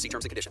prohibited by law. See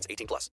terms and conditions. 18+.